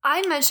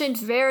I mentioned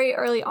very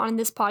early on in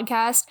this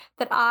podcast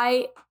that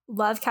I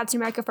love Captain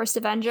America First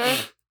Avenger.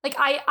 Like,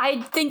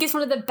 I think it's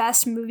one of the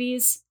best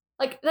movies.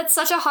 Like, that's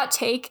such a hot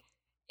take.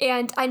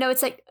 And I know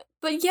it's like,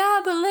 but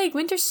like,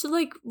 Winter's,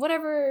 like,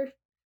 whatever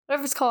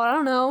it's called, I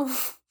don't know.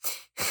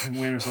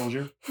 Winter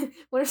Soldier.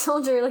 Winter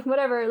Soldier, like,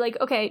 whatever. Like,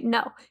 okay,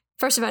 no.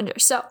 First Avenger.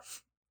 So,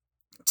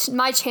 it's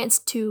my chance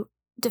to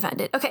defend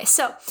it. Okay,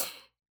 so,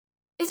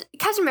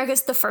 Captain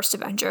America's the First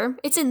Avenger.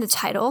 It's in the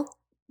title.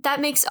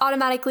 That makes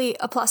automatically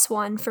a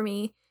 +1 for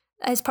me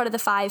as part of the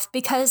 5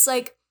 because,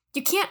 like,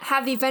 you can't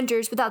have the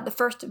Avengers without the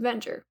First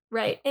Avenger,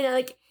 right? And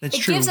like That's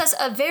it true. gives us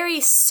a very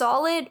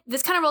solid,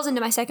 this kind of rolls into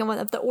my second one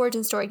of the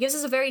origin story. It gives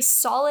us a very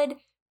solid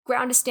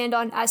ground to stand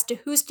on as to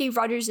who Steve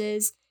Rogers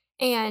is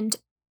and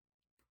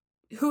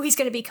who he's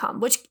going to become,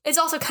 which is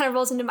also kind of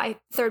rolls into my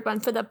third one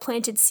for the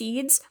planted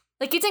seeds.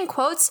 Like, it's in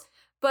quotes,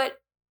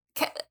 but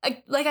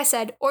like I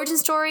said, origin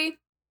story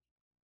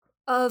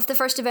of the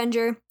First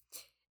Avenger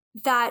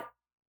that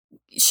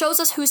shows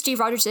us who Steve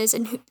Rogers is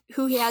and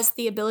who he has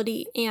the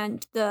ability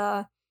and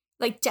the,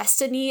 like,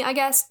 destiny, I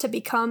guess, to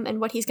become and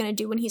what he's going to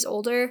do when he's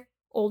older,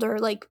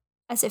 like,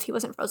 as if he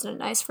wasn't frozen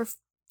in ice for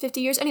 50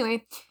 years.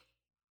 Anyway,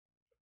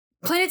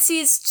 planted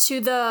seeds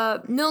to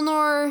the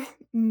Mjolnir.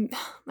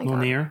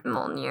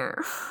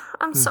 Mjolnir.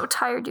 I'm so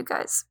tired, you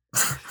guys.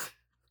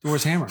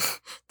 Thor's hammer.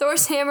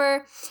 Thor's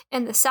hammer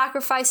and the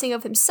sacrificing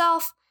of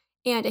himself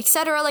and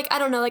etc. Like, I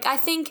don't know. Like, I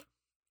think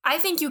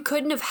you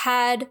couldn't have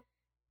had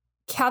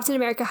Captain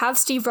America have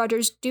Steve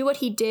Rogers do what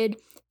he did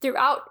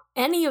throughout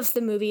any of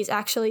the movies,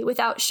 actually,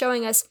 without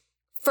showing us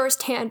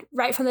firsthand,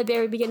 right from the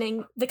very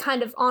beginning, the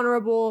kind of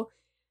honorable,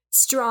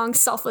 strong,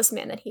 selfless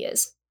man that he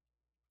is.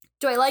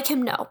 Do I like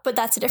him? No, but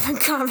that's a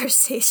different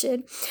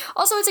conversation.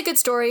 Also, it's a good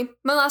story.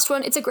 My last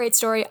one, it's a great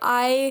story.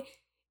 I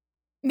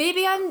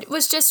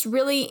was just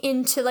really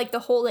into, like, the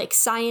whole, like,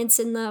 science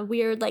and the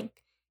weird, like,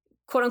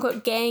 quote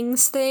unquote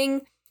gangs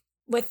thing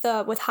with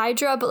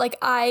Hydra, but, like,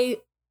 I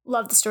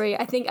love the story.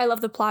 I think I love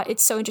the plot.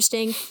 It's so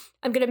interesting.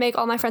 I'm going to make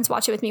all my friends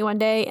watch it with me one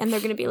day, and they're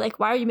going to be like,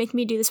 why are you making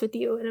me do this with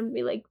you? And I'm going to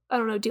be like, I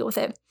don't know, deal with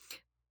it.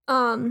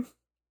 My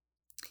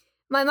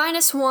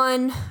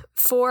 -1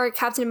 for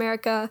Captain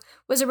America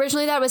was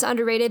originally that it was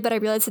underrated, but I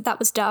realized that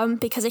was dumb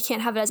because I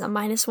can't have it as a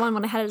 -1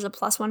 when I had it as a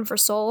 +1 for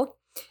Soul.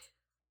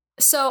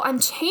 So I'm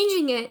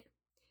changing it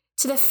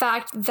to the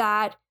fact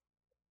that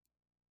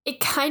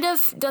it kind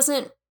of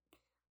doesn't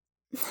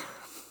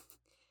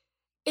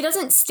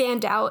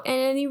stand out in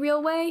any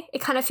real way.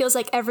 It kind of feels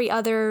like every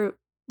other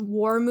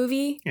war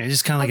movie. Yeah,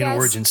 just kind of like an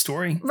origin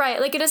story.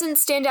 Right, like, it doesn't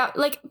stand out.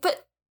 Like,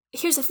 but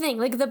here's the thing.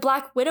 Like, the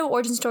Black Widow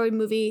origin story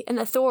movie and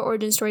the Thor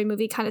origin story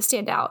movie kind of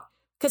stand out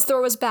because Thor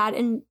was bad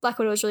and Black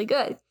Widow was really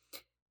good.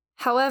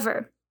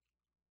 However,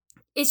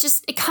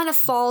 it kind of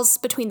falls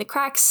between the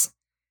cracks.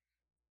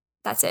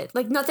 That's it.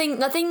 Like,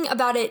 nothing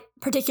about it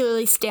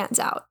particularly stands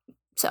out.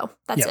 So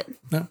that's it.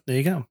 Well, there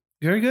you go.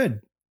 Very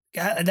good.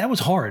 God, that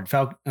was hard.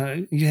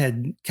 You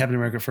had Captain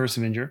America First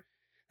Avenger.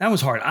 That was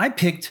hard. I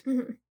picked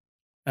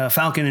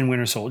Falcon and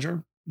Winter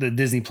Soldier, the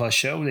Disney Plus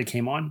show that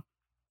came on.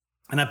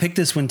 And I picked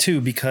this one too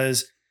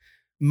because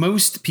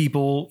most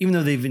people, even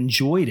though they've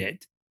enjoyed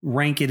it,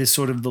 rank it as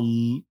sort of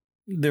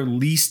their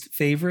least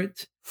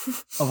favorite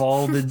of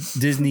all the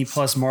Disney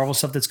Plus Marvel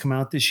stuff that's come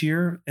out this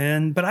year.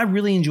 But I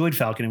really enjoyed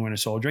Falcon and Winter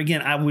Soldier.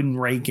 Again, I wouldn't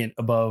rank it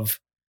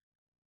above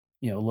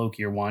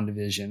Loki or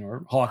WandaVision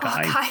or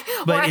Hawkeye.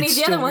 Or any of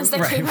the other ones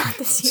that came out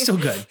this year. Still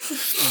good.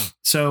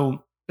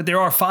 So, but there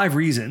are 5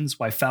 reasons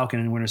why Falcon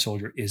and Winter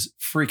Soldier is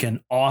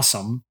freaking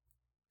awesome.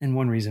 And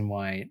one reason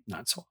why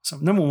not so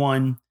awesome. Number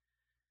 1,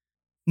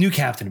 new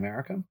Captain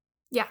America.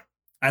 Yeah.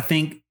 I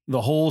think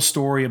the whole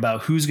story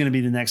about who's going to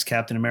be the next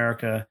Captain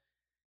America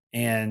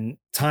and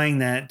tying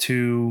that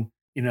to,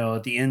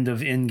 at the end of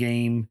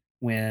Endgame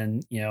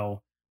when,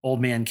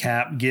 old man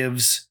Cap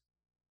gives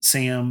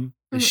Sam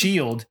the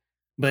shield,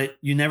 but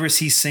you never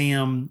see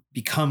Sam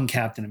become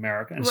Captain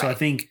America. And so I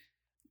think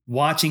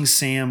watching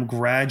Sam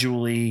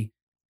gradually,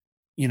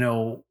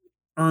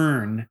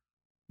 earn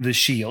the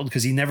shield,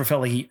 because he never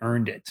felt like he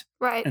earned it.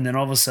 Right. And then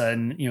all of a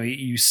sudden,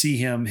 you see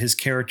his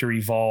character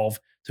evolve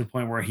to the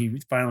point where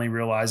he finally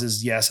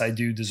realizes, yes, I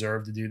do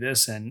deserve to do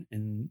this and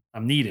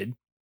I'm needed.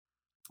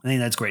 I think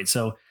that's great.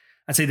 So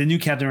I'd say the new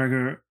Captain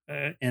America,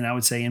 and I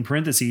would say in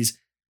parentheses,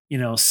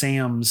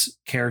 Sam's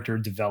character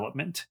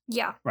development.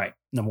 Yeah. Right.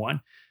 Number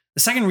 1.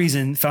 The second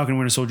reason Falcon and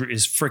Winter Soldier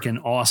is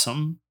freaking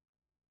awesome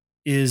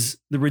is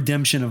the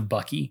redemption of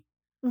Bucky.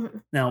 Mm-hmm.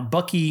 Now,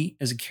 Bucky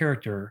as a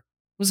character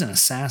was an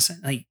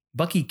assassin. Like,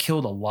 Bucky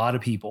killed a lot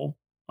of people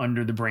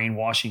under the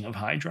brainwashing of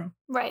Hydra.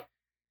 Right.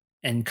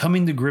 And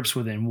coming to grips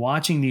with it and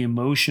watching the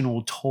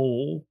emotional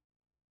toll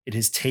it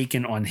has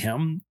taken on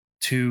him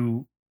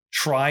to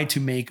try to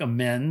make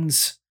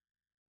amends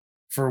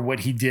for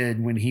what he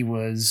did when he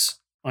was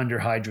under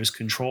Hydra's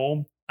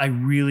control. I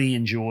really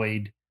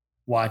enjoyed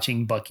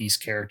watching Bucky's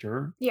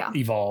character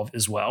evolve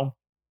as well.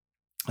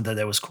 I thought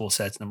that was cool.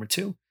 So that's number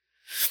 2.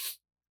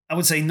 I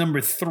would say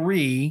number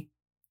 3,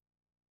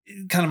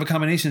 kind of a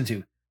combination of the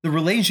two. The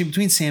relationship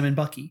between Sam and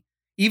Bucky.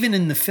 Even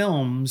in the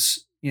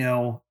films,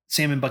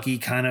 Sam and Bucky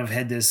kind of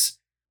had this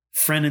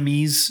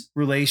frenemies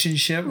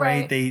relationship,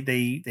 right?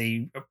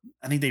 They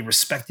I think they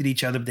respected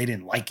each other, but they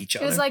didn't like each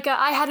other. It was like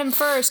I had him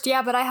first,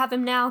 but I have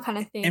him now kind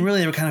of thing. And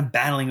really, they were kind of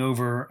battling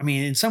over. I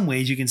mean, in some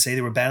ways, you can say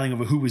they were battling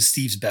over who was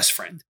Steve's best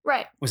friend.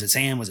 Right? Was it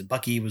Sam? Was it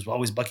Bucky? It was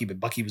always Bucky, but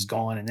Bucky was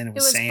gone, and then it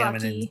was Sam,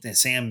 Bucky. and then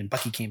Sam and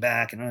Bucky came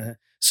back, and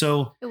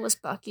so it was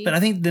Bucky. But I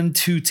think them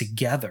two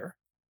together.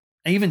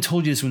 I even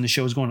told you this when the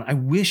show was going on. I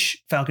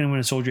wish Falcon and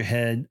Winter Soldier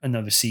had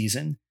another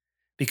season,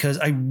 because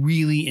I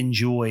really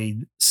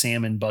enjoyed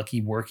Sam and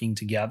Bucky working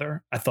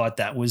together. I thought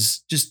that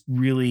was just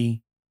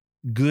really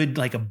good,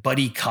 like a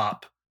buddy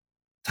cop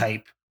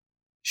type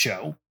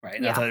show, right?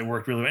 Yeah. I thought it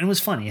worked really well. And it was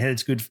funny. It had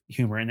its good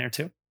humor in there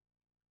too.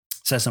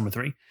 So that's number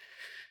 3.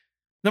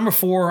 Number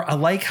 4, I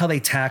like how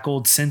they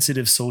tackled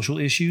sensitive social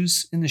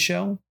issues in the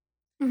show.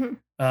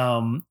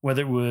 Mm-hmm.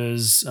 Whether it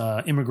was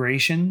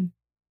immigration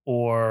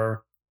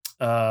or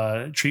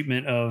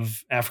treatment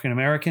of African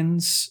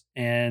Americans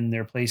and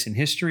their place in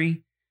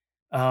history.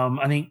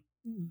 I think,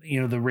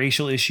 the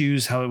racial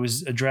issues, how it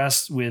was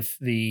addressed with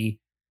the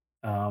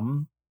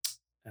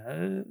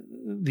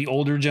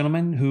older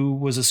gentleman who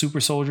was a super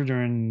soldier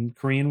during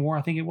Korean War,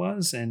 I think it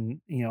was. And,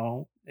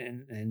 how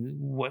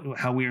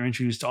we were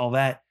introduced to all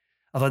that.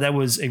 I thought that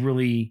was a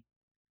really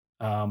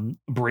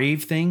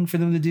brave thing for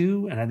them to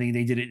do. And I think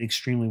they did it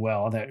extremely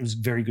well. That was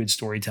very good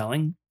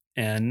storytelling.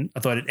 And I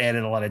thought it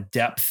added a lot of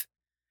depth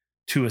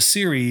to a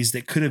series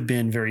that could have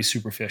been very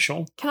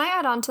superficial. Can I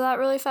add on to that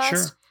really fast?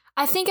 Sure.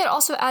 I think it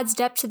also adds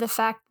depth to the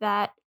fact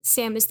that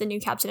Sam is the new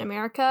Captain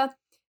America,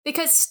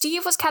 because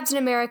Steve was Captain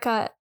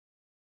America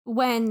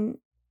when,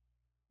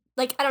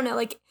 I don't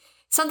know,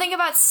 something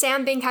about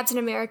Sam being Captain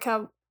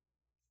America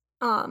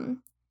and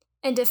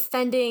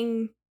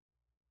defending,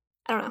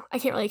 I don't know, I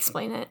can't really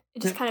explain it.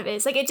 It just kind of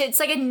is. It's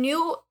like a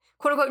new,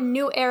 quote unquote,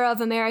 new era of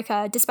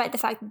America, despite the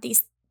fact that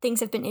these things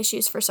have been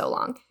issues for so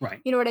long.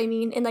 Right. You know what I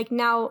mean? And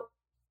now,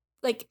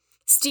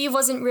 Steve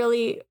wasn't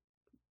really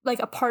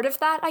a part of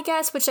that, I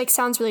guess, which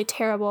sounds really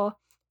terrible,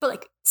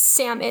 but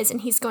Sam is,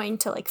 and he's going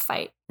to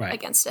fight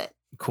against it.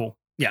 Cool.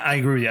 Yeah, I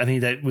agree with you. I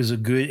think that was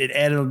it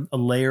added a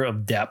layer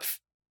of depth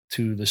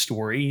to the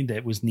story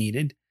that was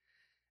needed.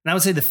 And I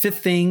would say the 5th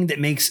thing that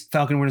makes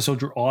Falcon and Winter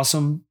Soldier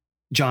awesome,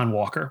 John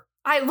Walker.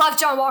 I love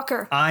John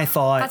Walker. I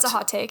thought that's a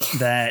hot take.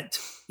 That,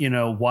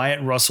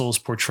 Wyatt Russell's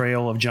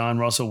portrayal of John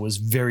Russell was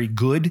very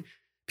good.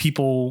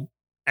 People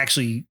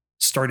actually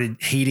started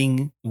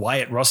hating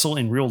Wyatt Russell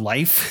in real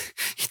life.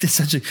 He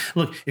did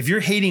look, if you're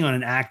hating on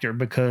an actor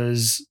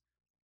because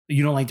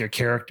you don't like their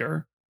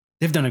character,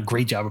 they've done a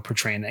great job of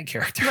portraying that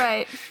character.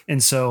 Right.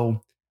 And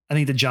so I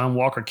think the John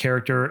Walker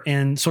character,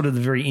 and sort of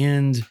the very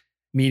end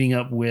meeting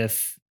up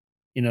with,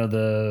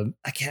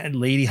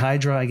 Lady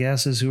Hydra, I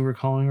guess is who we're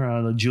calling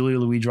her, the Julia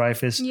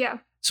Louis-Dreyfus. Yeah.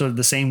 So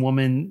the same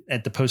woman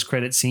at the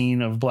post-credit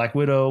scene of Black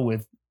Widow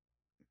with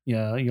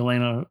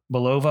Yelena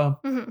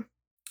Belova. Mm-hmm.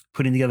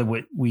 Putting together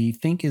what we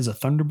think is a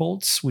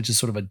Thunderbolts, which is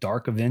sort of a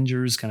dark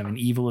Avengers, kind of an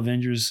evil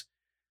Avengers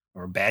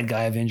or a bad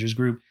guy Avengers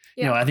group.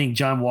 Yeah. I think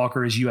John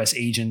Walker is U.S.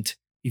 agent,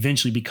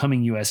 eventually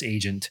becoming U.S.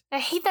 agent. I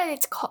hate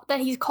that that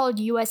he's called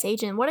U.S.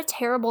 agent. What a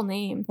terrible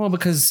name. Well,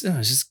 because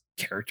it's just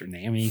character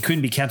name. I mean, he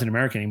couldn't be Captain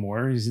America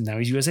anymore. Now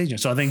he's U.S. agent.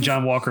 So I think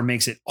John Walker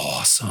makes it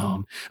awesome.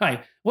 All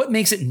right. What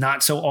makes it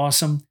not so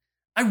awesome?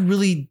 I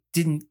really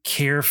didn't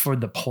care for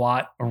the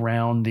plot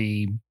around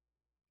the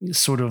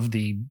sort of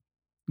the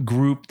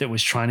group that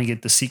was trying to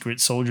get the secret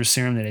soldier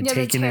serum that had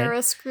taken the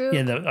terrorist group.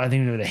 Yeah, I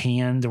think they were the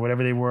Hand or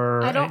whatever they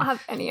were. I don't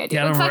have any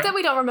idea. The fact that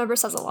we don't remember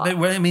says a lot.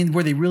 I mean,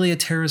 were they really a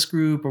terrorist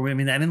group? Or I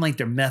mean, I didn't like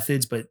their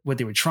methods, but what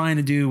they were trying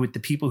to do with the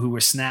people who were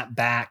snapped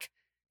back,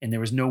 and there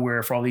was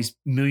nowhere for all these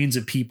millions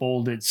of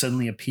people that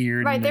suddenly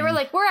appeared. Right. They were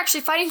like, we're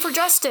actually fighting for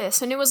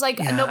justice. And it was like,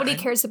 nobody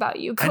cares about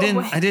you. Go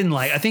away. I didn't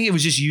like, I think it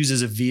was just used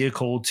as a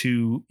vehicle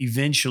to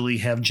eventually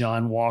have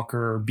John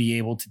Walker be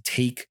able to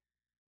take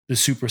the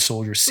super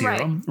soldier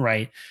serum.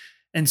 Right.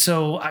 And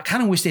so I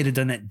kind of wish they'd have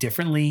done that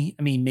differently.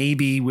 I mean,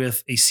 maybe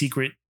with a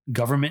secret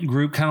government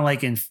group, kind of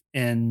like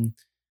in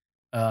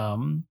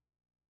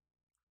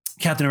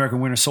Captain America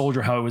Winter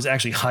Soldier, how it was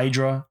actually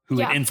Hydra who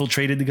had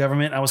infiltrated the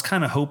government. I was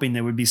kind of hoping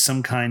there would be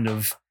some kind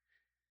of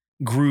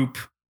group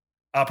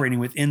operating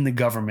within the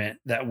government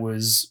that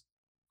was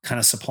kind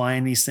of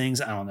supplying these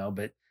things. I don't know,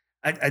 but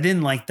I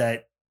didn't like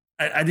that.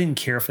 I didn't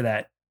care for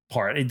that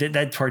part.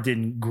 That part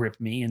didn't grip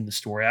me in the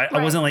story.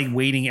 I wasn't like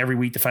waiting every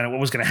week to find out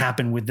what was going to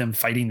happen with them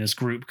fighting this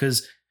group,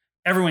 because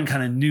everyone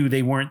kind of knew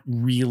they weren't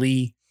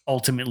really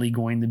ultimately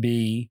going to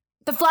be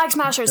the Flag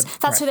Smashers.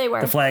 That's who they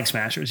were. The Flag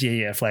Smashers.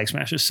 Yeah. Flag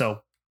Smashers.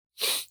 So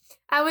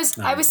I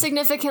was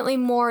significantly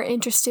more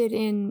interested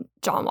in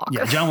John Walker.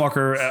 Yeah, John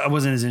Walker. I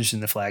wasn't as interested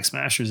in the Flag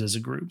Smashers as a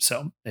group.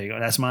 So there you go.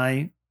 That's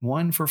my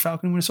one for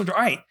Falcon and Winter Soldier.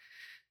 All right.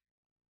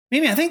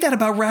 Mimi, I think that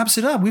about wraps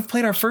it up. We've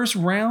played our first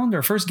round,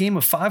 our first game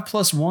of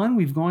 5+1.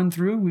 We've gone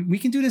through. We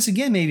can do this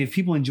again. Maybe if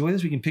people enjoy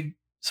this, we can pick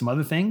some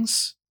other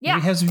things. Yeah.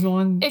 Maybe have some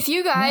going. If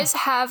you guys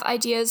have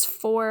ideas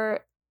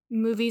for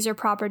movies or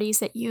properties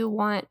that you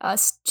want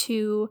us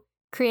to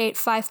create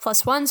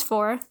 5+1s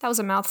for, that was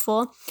a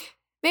mouthful,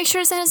 make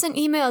sure to send us an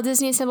email,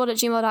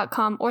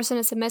 disneyassembled@gmail.com, or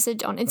send us a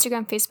message on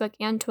Instagram, Facebook,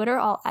 and Twitter,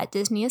 all at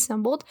Disney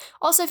Assembled.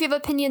 Also, if you have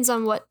opinions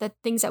on what the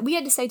things that we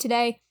had to say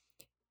today,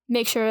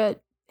 make sure to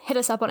hit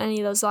us up on any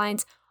of those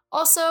lines.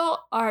 Also,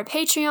 our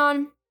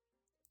Patreon.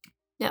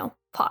 No,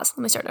 pause.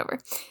 Let me start over.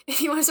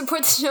 If you want to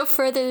support the show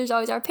further, there's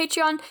always our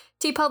Patreon,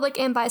 TeePublic,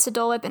 and Buy Us a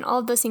Dole Whip, and all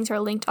of those things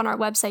are linked on our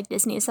website,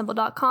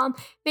 disneyassembled.com.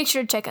 Make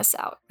sure to check us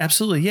out.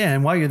 Absolutely, yeah.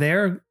 And while you're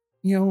there,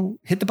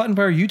 hit the button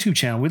for our YouTube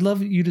channel. We'd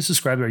love you to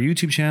subscribe to our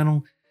YouTube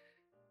channel.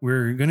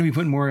 We're going to be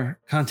putting more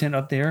content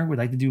up there. We'd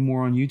like to do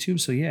more on YouTube.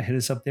 So yeah, hit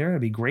us up there.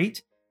 That'd be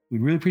great.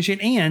 We'd really appreciate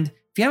it. And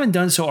if you haven't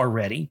done so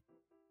already,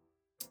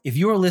 if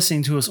you are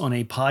listening to us on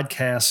a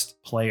podcast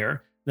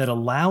player that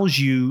allows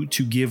you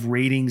to give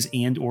ratings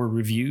and or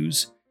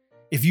reviews,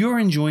 if you're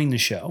enjoying the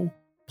show,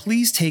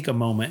 please take a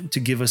moment to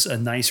give us a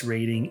nice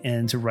rating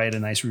and to write a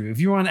nice review. If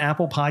you're on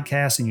Apple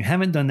Podcasts and you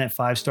haven't done that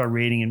 5-star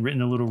rating and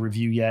written a little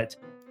review yet,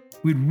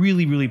 we'd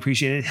really, really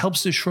appreciate it. It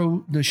helps the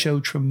show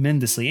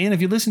tremendously. And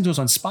if you listen to us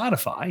on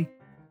Spotify,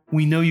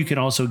 we know you can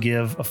also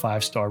give a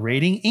 5-star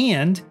rating.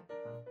 And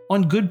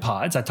on Good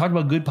Pods, I talked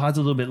about Good Pods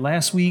a little bit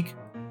last week.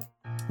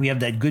 We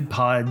have that Good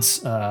Pods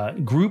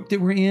group that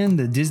we're in,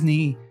 the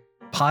Disney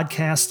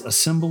Podcast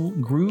Assemble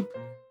group.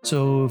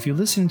 So if you're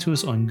listening to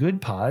us on Good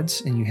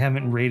Pods and you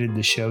haven't rated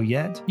the show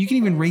yet, you can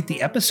even rate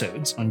the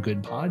episodes on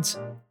Good Pods.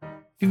 If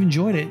you've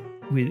enjoyed it,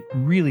 we'd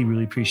really,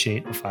 really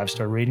appreciate a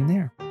 5-star rating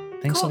there.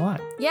 Thanks a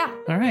lot. Yeah.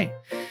 All right.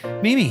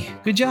 Mimi,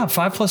 good job.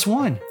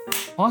 5+1.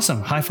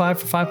 Awesome. High five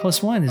for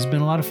 5+1. It's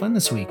been a lot of fun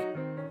this week.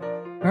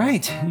 All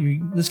right.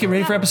 Let's get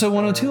ready for episode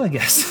 102, I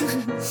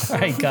guess. All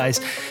right, guys.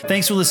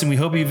 Thanks for listening. We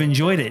hope you've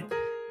enjoyed it.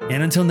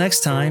 And until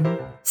next time,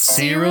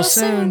 see you real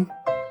soon.